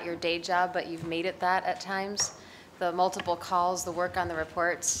this is not your day job, but you've made it that at times. The multiple calls, the work on the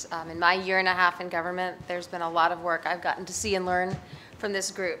reports. In my year and a half in government, there's been a lot of work I've gotten to see and learn from this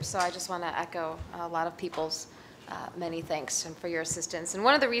group. So I just want to echo a lot of people's many thanks and for your assistance. And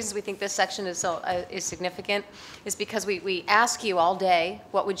one of the reasons we think this section is is significant is because we ask you all day,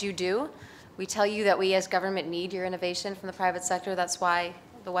 what would you do? We tell you that we as government need your innovation from the private sector. That's why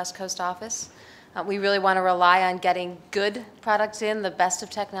the West Coast office. We really want to rely on getting good products in, the best of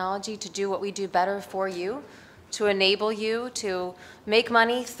technology to do what we do better for you, to enable you to make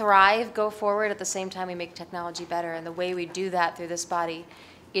money, thrive, go forward. At the same time, we make technology better. And the way we do that through this body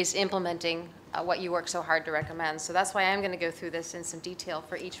is implementing what you work so hard to recommend. So that's why I'm going to go through this in some detail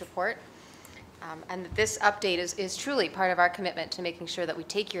for each report. And this update is truly part of our commitment to making sure that we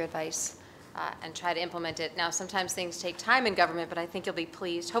take your advice and try to implement it. Now, sometimes things take time in government, but I think you'll be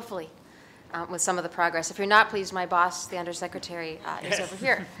pleased, hopefully, with some of the progress. If you're not pleased, my boss, the Undersecretary, is over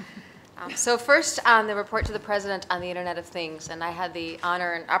here. So first, on the report to the President on the Internet of Things, and I had the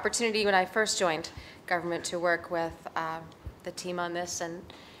honor and opportunity when I first joined government to work with the team on this and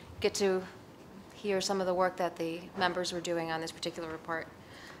get to hear some of the work that the members were doing on this particular report.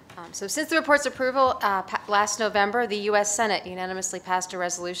 So since the report's approval last November, the U.S. Senate unanimously passed a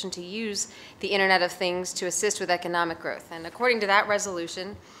resolution to use the Internet of Things to assist with economic growth. And according to that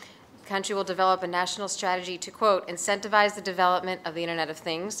resolution, the country will develop a national strategy to, quote, incentivize the development of the Internet of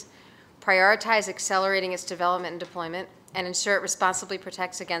Things, prioritize accelerating its development and deployment, and ensure it responsibly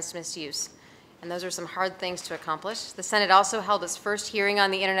protects against misuse. And those are some hard things to accomplish. The Senate also held its first hearing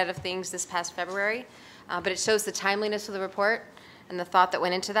on the Internet of Things this past February, but it shows the timeliness of the report and the thought that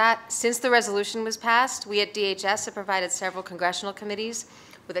went into that. Since the resolution was passed, we at DHS have provided several congressional committees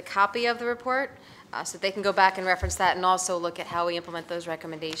with a copy of the report so they can go back and reference that and also look at how we implement those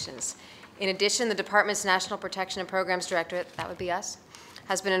recommendations. In addition, the Department's National Protection and Programs Directorate, that would be us,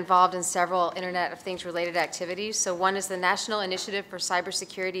 has been involved in several Internet of Things related activities. So one is the National Initiative for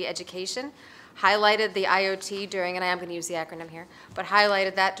Cybersecurity Education, highlighted the IoT during, and I am going to use the acronym here, but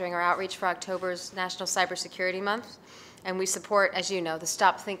highlighted that during our outreach for October's National Cybersecurity Month. And we support, as you know, the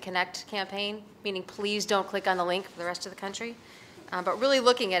Stop, Think, Connect campaign, meaning please don't click on the link for the rest of the country. But really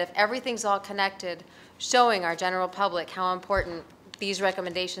looking at if everything's all connected, showing our general public how important these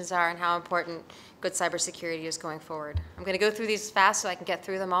recommendations are and how important good cybersecurity is going forward. I'm going to go through these fast so I can get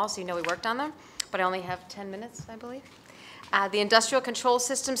through them all so you know we worked on them, but I only have 10 minutes, I believe. The Industrial Control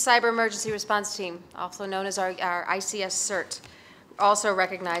Systems Cyber Emergency Response Team, also known as our ICS CERT, also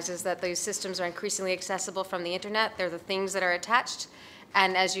recognizes that these systems are increasingly accessible from the internet. They're the things that are attached,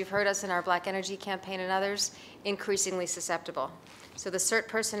 and as you've heard us in our Black Energy campaign and others, increasingly susceptible. So the CERT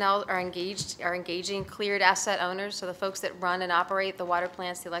personnel are engaging cleared asset owners, so the folks that run and operate the water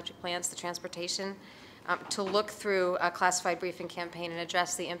plants, the electric plants, the transportation, to look through a classified briefing campaign and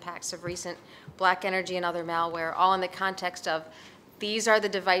address the impacts of recent Black Energy and other malware, all in the context of these are the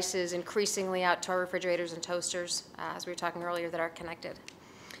devices increasingly out to our refrigerators and toasters, as we were talking earlier, that are connected.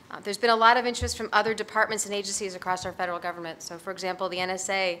 There's been a lot of interest from other departments and agencies across our federal government. So, for example, the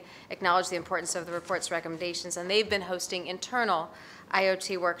NSA acknowledged the importance of the report's recommendations, and they've been hosting internal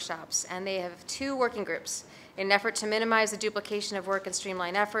IoT workshops. And they have 2 working groups. In an effort to minimize the duplication of work and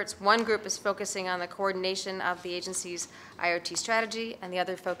streamline efforts, one group is focusing on the coordination of the agency's IoT strategy, and the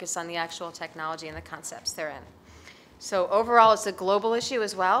other focus on the actual technology and the concepts therein. So overall, it's a global issue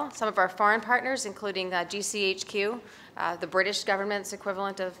as well. Some of our foreign partners, including GCHQ, the British government's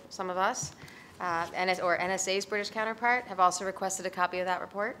equivalent of some of us, or NSA's British counterpart, have also requested a copy of that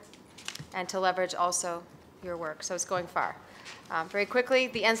report, and to leverage also your work. So it's going far. Very quickly,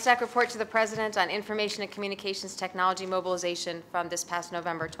 the NSTAC report to the President on Information and Communications Technology Mobilization from this past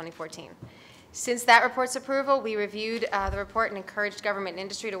November 2014. Since that report's approval, we reviewed the report and encouraged government and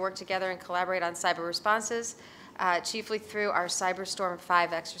industry to work together and collaborate on cyber responses, chiefly through our Cyberstorm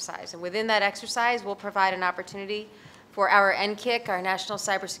 5 exercise. And within that exercise, we'll provide an opportunity for our NCIC, our National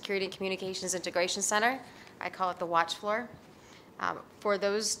Cybersecurity and Communications Integration Center, I call it the watch floor, for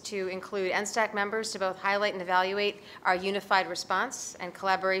those to include NSTAC members to both highlight and evaluate our unified response and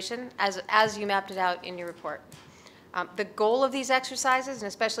collaboration as you mapped it out in your report. The goal of these exercises, and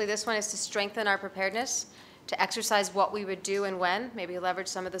especially this one, is to strengthen our preparedness, to exercise what we would do and when, maybe leverage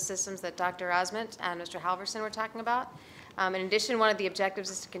some of the systems that Dr. Osment and Mr. Halverson were talking about. In addition, one of the objectives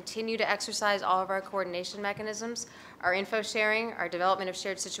is to continue to exercise all of our coordination mechanisms, our info sharing, our development of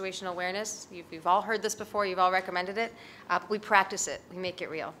shared situational awareness. You've all heard this before, you've all recommended it. We practice it, we make it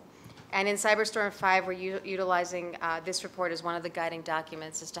real. And in Cyberstorm 5, we're utilizing this report as one of the guiding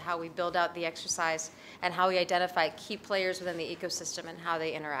documents as to how we build out the exercise and how we identify key players within the ecosystem and how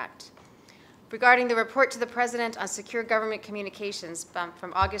they interact. Regarding the report to the President on secure government communications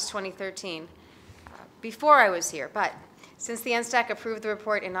from August 2013, before I was here, but since the NSTAC approved the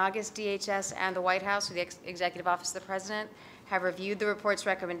report in August, DHS and the White House, or the Executive Office of the President, have reviewed the report's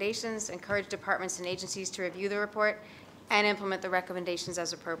recommendations, encouraged departments and agencies to review the report, and implement the recommendations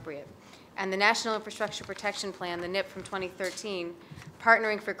as appropriate. And the National Infrastructure Protection Plan, the NIP from 2013,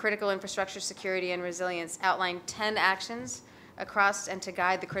 Partnering for Critical Infrastructure Security and Resilience, outlined 10 actions across and to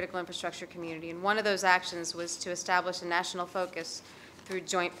guide the critical infrastructure community. And one of those actions was to establish a national focus through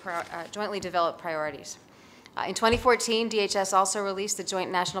jointly developed priorities. In 2014, DHS also released the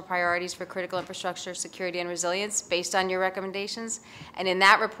Joint National Priorities for Critical Infrastructure, Security, and Resilience based on your recommendations. And in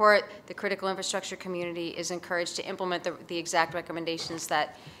that report, the critical infrastructure community is encouraged to implement the exact recommendations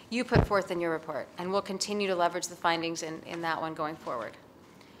that you put forth in your report. And we'll continue to leverage the findings in that one going forward.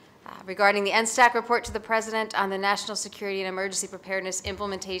 Regarding the NSTAC report to the President on the national security and emergency preparedness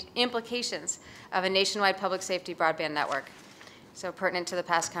implications of a nationwide public safety broadband network. So pertinent to the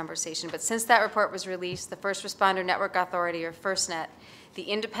past conversation. But since that report was released, the First Responder Network Authority, or FirstNet, the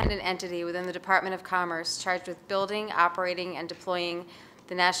independent entity within the Department of Commerce charged with building, operating, and deploying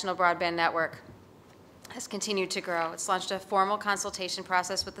the national broadband network, has continued to grow. It's launched a formal consultation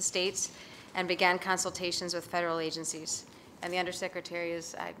process with the states and began consultations with federal agencies. And the Undersecretary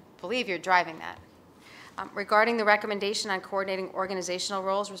is, I believe you're driving that. Regarding the recommendation on coordinating organizational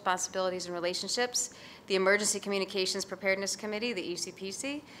roles, responsibilities, and relationships, the Emergency Communications Preparedness Committee, the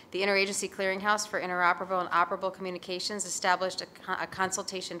ECPC, the Interagency Clearinghouse for Interoperable and Operable Communications established a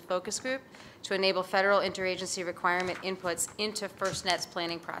consultation focus group to enable federal interagency requirement inputs into FirstNet's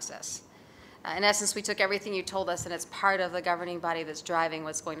planning process. In essence, we took everything you told us, and it's part of the governing body that's driving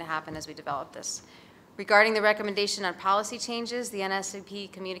what's going to happen as we develop this. Regarding the recommendation on policy changes, the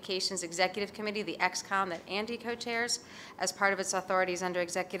NSTAC Communications Executive Committee, the XCOM that Andy co-chairs, as part of its authorities under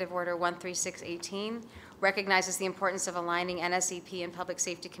Executive Order 13618, recognizes the importance of aligning NSEP and public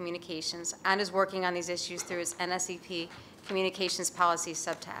safety communications and is working on these issues through its NSEP Communications Policy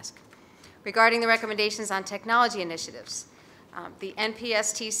Subtask. Regarding the recommendations on technology initiatives, the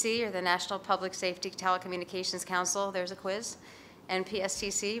NPSTC, or the National Public Safety Telecommunications Council, there's a quiz,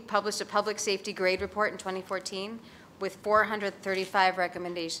 NPSTC published a public safety grade report in 2014 with 435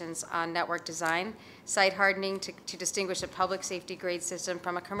 recommendations on network design, site hardening to distinguish a public safety grade system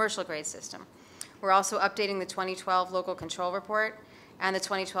from a commercial grade system. We're also updating the 2012 local control report and the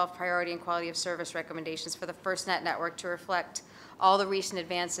 2012 priority and quality of service recommendations for the FirstNet network to reflect all the recent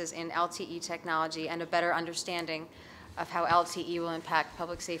advances in LTE technology and a better understanding of how LTE will impact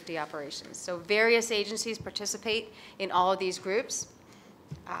public safety operations. So various agencies participate in all of these groups.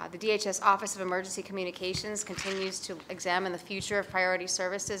 The DHS Office of Emergency Communications continues to examine the future of priority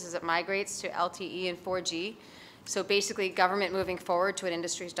services as it migrates to LTE and 4G. So basically, government moving forward to what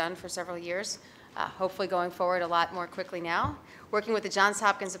industry's done for several years, hopefully going forward a lot more quickly now. Working with the Johns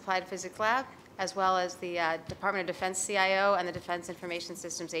Hopkins Applied Physics Lab, as well as the Department of Defense CIO and the Defense Information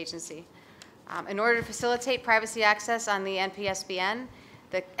Systems Agency. In order to facilitate privacy access on the NPSBN,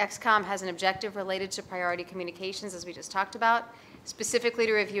 the XCOM has an objective related to priority communications, as we just talked about, specifically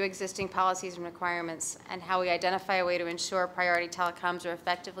to review existing policies and requirements and how we identify a way to ensure priority telecoms are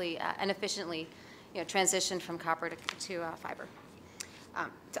effectively and efficiently transitioned from copper to fiber.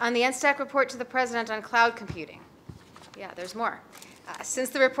 On the NSTAC report to the President on cloud computing, yeah, there's more. Since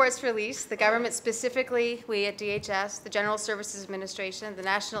the report's release, the government, specifically we at DHS, the General Services Administration, the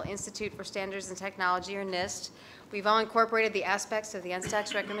National Institute for Standards and Technology, or NIST, we've all incorporated the aspects of the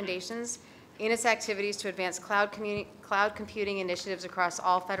NSTAC's recommendations in its activities to advance cloud computing initiatives across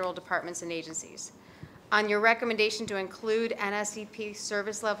all federal departments and agencies. On your recommendation to include NSEP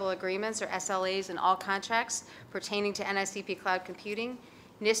service level agreements, or SLAs, in all contracts pertaining to NSEP cloud computing,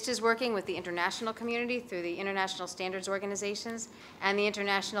 NIST is working with the international community through the International Standards Organizations and the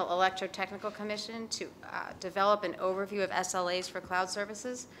International Electrotechnical Commission to develop an overview of SLAs for cloud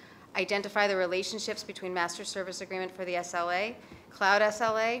services, identify the relationships between Master Service Agreement for the SLA, Cloud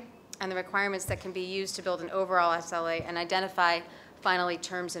SLA, and the requirements that can be used to build an overall SLA, and identify, finally,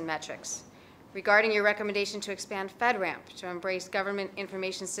 terms and metrics. Regarding your recommendation to expand FedRAMP to embrace government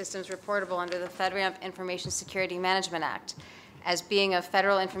information systems reportable under the FedRAMP Information Security Management Act, as being of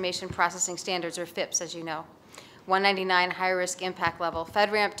Federal Information Processing Standards, or FIPS, as you know. 199 high-risk impact level.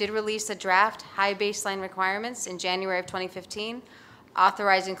 FedRAMP did release a draft high baseline requirements in January of 2015,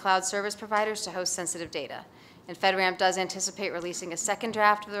 authorizing cloud service providers to host sensitive data. And FedRAMP does anticipate releasing a second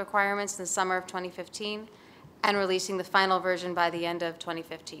draft of the requirements in the summer of 2015, and releasing the final version by the end of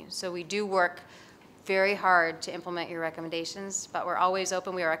 2015. So we do work very hard to implement your recommendations, but we're always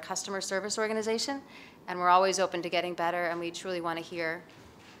open. We are a customer service organization, and we're always open to getting better, and we truly want to hear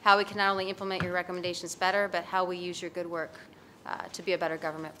how we can not only implement your recommendations better, but how we use your good work to be a better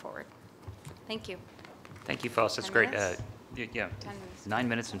government forward. Thank you. Thank you, Phyllis. That's 10 great. minutes? Yeah, 10 minutes. 9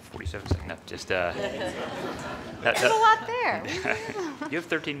 minutes and 47 seconds. No, just There's a lot there. you have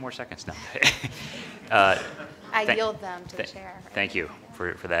 13 more seconds now. I Thank- yield them to the chair. Thank you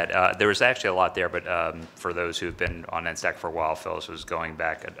for that. There was actually a lot there, but for those who've been on NSTAC for a while, Phyllis was going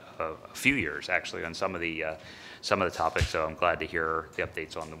back a few years actually on some of the topics. So I'm glad to hear the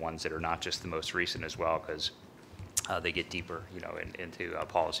updates on the ones that are not just the most recent as well, because they get deeper, into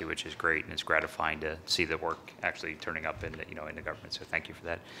policy, which is great, and it's gratifying to see the work actually turning up in, in the government. So thank you for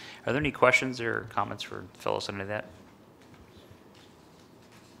that. Are there any questions or comments for Phyllis on any of that?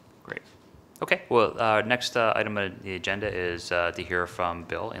 Great. Okay, well, next item on the agenda is to hear from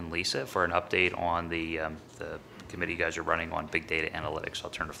Bill and Lisa for an update on the committee you guys are running on big data analytics.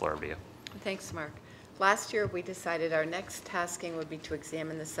 I'll turn the floor over to you. Thanks, Mark. Last year, we decided our next tasking would be to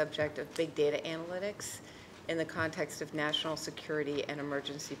examine the subject of big data analytics in the context of national security and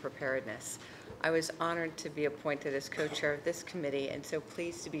emergency preparedness. I was honored to be appointed as co-chair of this committee, and so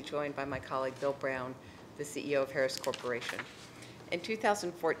pleased to be joined by my colleague Bill Brown, the CEO of Harris Corporation. In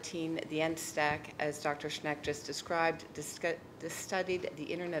 2014, the NSTAC, as Dr. Schneck just described, studied the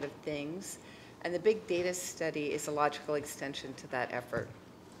Internet of Things, and the big data study is a logical extension to that effort.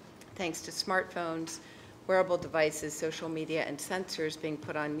 Thanks to smartphones, wearable devices, social media, and sensors being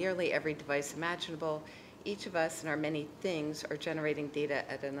put on nearly every device imaginable, each of us and our many things are generating data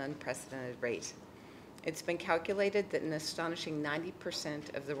at an unprecedented rate. It's been calculated that an astonishing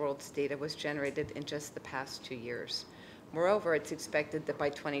 90% of the world's data was generated in just the past 2 years. Moreover, it's expected that by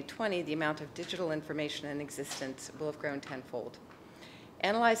 2020, the amount of digital information in existence will have grown tenfold.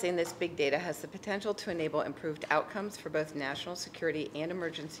 Analyzing this big data has the potential to enable improved outcomes for both national security and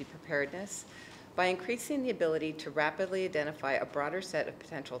emergency preparedness by increasing the ability to rapidly identify a broader set of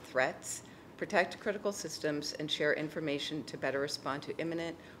potential threats, protect critical systems, and share information to better respond to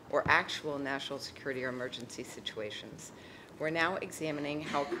imminent or actual national security or emergency situations. We're now examining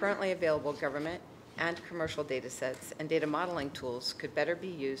how currently available government and commercial data sets and data modeling tools could better be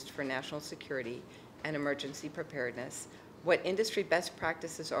used for national security and emergency preparedness, what industry best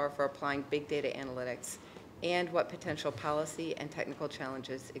practices are for applying big data analytics, and what potential policy and technical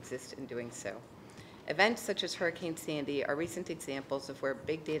challenges exist in doing so. Events such as Hurricane Sandy are recent examples of where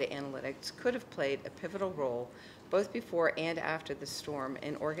big data analytics could have played a pivotal role both before and after the storm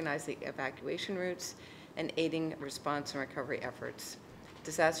in organizing evacuation routes and aiding response and recovery efforts.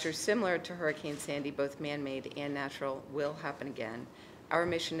 Disasters similar to Hurricane Sandy, both man-made and natural, will happen again. Our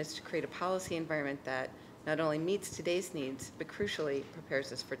mission is to create a policy environment that not only meets today's needs, but crucially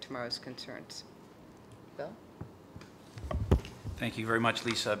prepares us for tomorrow's concerns. Bill? Thank you very much,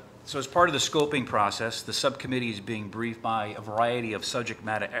 Lisa. So as part of the scoping process, the subcommittee is being briefed by a variety of subject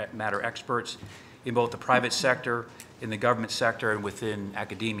matter experts in both the private sector, in the government sector, and within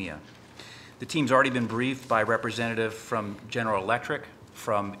academia. The team's already been briefed by representatives from General Electric,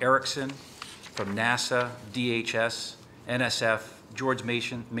 from Ericsson, from NASA, DHS, NSF, George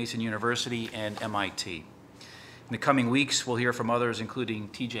Mason University, and MIT. In the coming weeks, we'll hear from others, including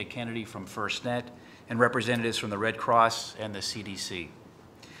TJ Kennedy from FirstNet, and representatives from the Red Cross and the CDC.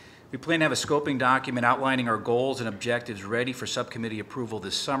 We plan to have a scoping document outlining our goals and objectives ready for subcommittee approval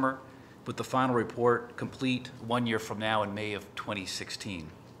this summer, with the final report complete 1 year from now in May of 2016.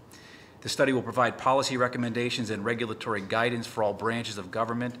 The study will provide policy recommendations and regulatory guidance for all branches of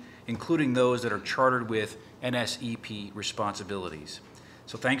government, including those that are chartered with NSEP responsibilities.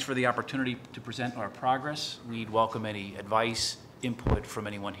 So thanks for the opportunity to present our progress. We'd welcome any advice, input from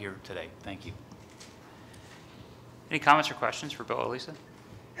anyone here today. Thank you. Any comments or questions for Bill or Lisa?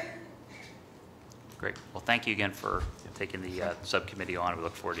 Great. Well, thank you again for taking the subcommittee on. We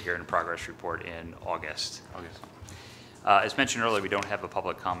look forward to hearing the progress report in August. As mentioned earlier, we don't have a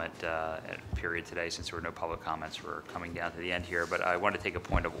public comment period today since there were no public comments. We're coming down to the end here, but I want to take a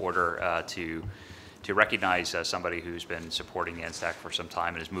point of order to recognize somebody who's been supporting the NSTAC for some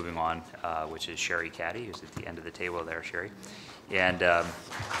time and is moving on, which is Sherry Caddy, who's at the end of the table there, Sherry. And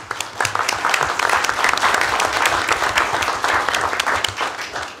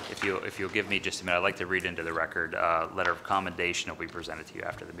if you'll give me just a minute, I'd like to read into the record a letter of commendation that will be presented to you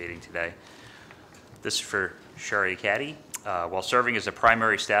after the meeting today. This is for Sherry Caddy. While serving as a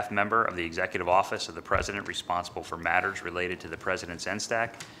primary staff member of the Executive Office of the President responsible for matters related to the President's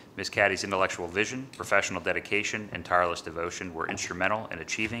NSTAC, Ms. Caddy's intellectual vision, professional dedication, and tireless devotion were instrumental in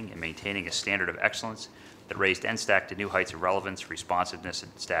achieving and maintaining a standard of excellence that raised NSTAC to new heights of relevance, responsiveness,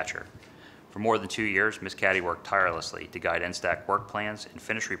 and stature. For more than 2 years, Ms. Caddy worked tirelessly to guide NSTAC work plans and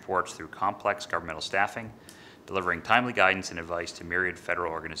finish reports through complex governmental staffing, delivering timely guidance and advice to myriad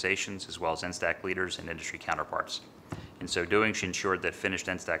federal organizations as well as NSTAC leaders and industry counterparts. In so doing, she ensured that finished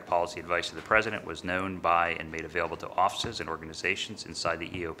NSTAC policy advice to the President was known by and made available to offices and organizations inside the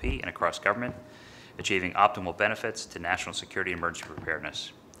EOP and across government, achieving optimal benefits to national security and emergency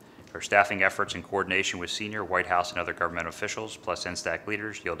preparedness. Her staffing efforts in coordination with senior White House and other government officials, plus NSTAC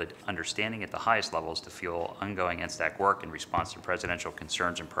leaders, yielded understanding at the highest levels to fuel ongoing NSTAC work in response to presidential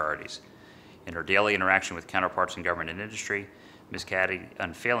concerns and priorities. In her daily interaction with counterparts in government and industry, Ms. Caddy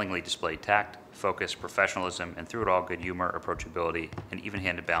unfailingly displayed tact, focus, professionalism, and through it all, good humor, approachability, and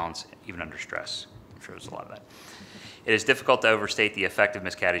even-handed balance, even under stress. I'm sure there's a lot of that. It is difficult to overstate the effect of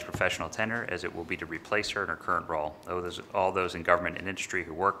Ms. Caddy's professional tenure, as it will be to replace her in her current role. All those in government and industry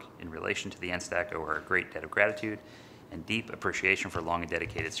who work in relation to the NSTAC owe her a great debt of gratitude and deep appreciation for long and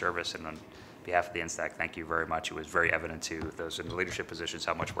dedicated service. And on behalf of the NSTAC, thank you very much. It was very evident to those in leadership positions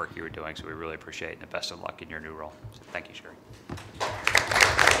how much work you were doing, so we really appreciate it, and the best of luck in your new role. So thank you, Sherry.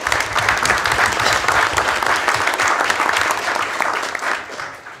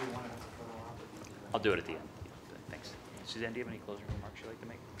 I'll do it at the end. Thanks. Suzanne, do you have any closing remarks you'd like to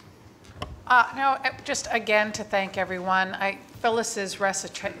make? No, just again to thank everyone. Phyllis's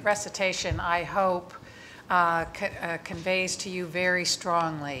recitation, I hope, conveys to you very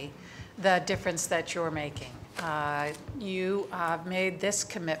strongly the difference that you're making. You have made this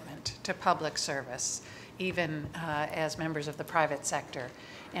commitment to public service, even as members of the private sector.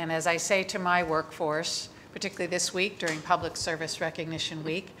 And as I say to my workforce, particularly this week during Public Service Recognition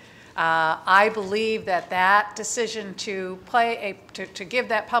Week, I believe that that decision to give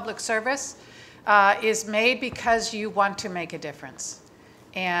that public service is made because you want to make a difference.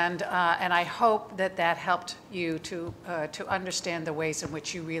 And I hope that that helped you to understand the ways in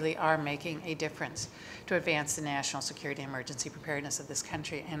which you really are making a difference to advance the national security and emergency preparedness of this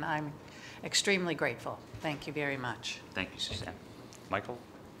country. And I'm extremely grateful. Thank you very much. Thank you, Suzanne. Michael?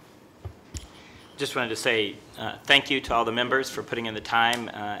 Just wanted to say thank you to all the members for putting in the time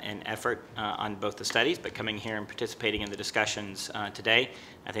and effort on both the studies, but coming here and participating in the discussions today.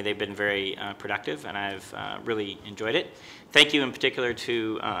 I think they've been very productive, and I've really enjoyed it. Thank you in particular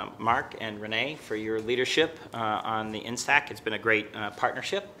to Mark and Renee for your leadership on the NSTAC. It's been a great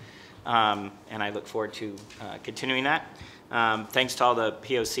partnership, and I look forward to continuing that. Thanks to all the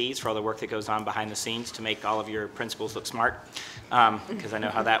POCs for all the work that goes on behind the scenes to make all of your principals look smart, because I know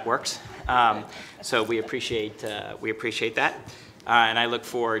how that works. So we appreciate that. And I look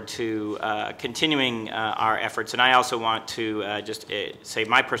forward to continuing our efforts. And I also want to just say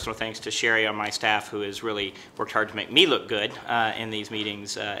my personal thanks to Sherry on my staff, who has really worked hard to make me look good in these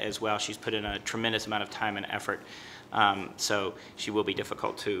meetings as well. She's put in a tremendous amount of time and effort. So she will be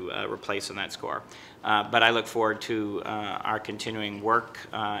difficult to replace on that score. But I look forward to our continuing work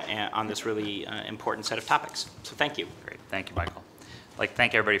on this really important set of topics. So thank you. Great. Thank you, Michael. I'd like to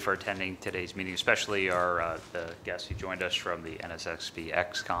thank everybody for attending today's meeting, especially our the guests who joined us from the NSXB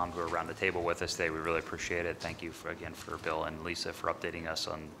XCOM who are around the table with us today. We really appreciate it. Thank you again for Bill and Lisa for updating us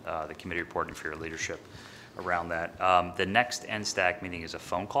on the committee report and for your leadership around that. The next NSTAC meeting is a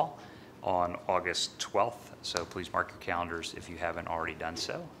phone call on August 12th, so please mark your calendars if you haven't already done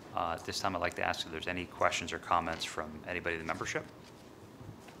so. At this time, I'd like to ask if there's any questions or comments from anybody in the membership.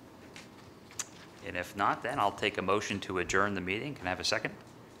 And if not, then I'll take a motion to adjourn the meeting. Can I have a second?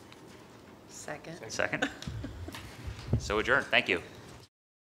 Second. Second? So adjourned. Thank you.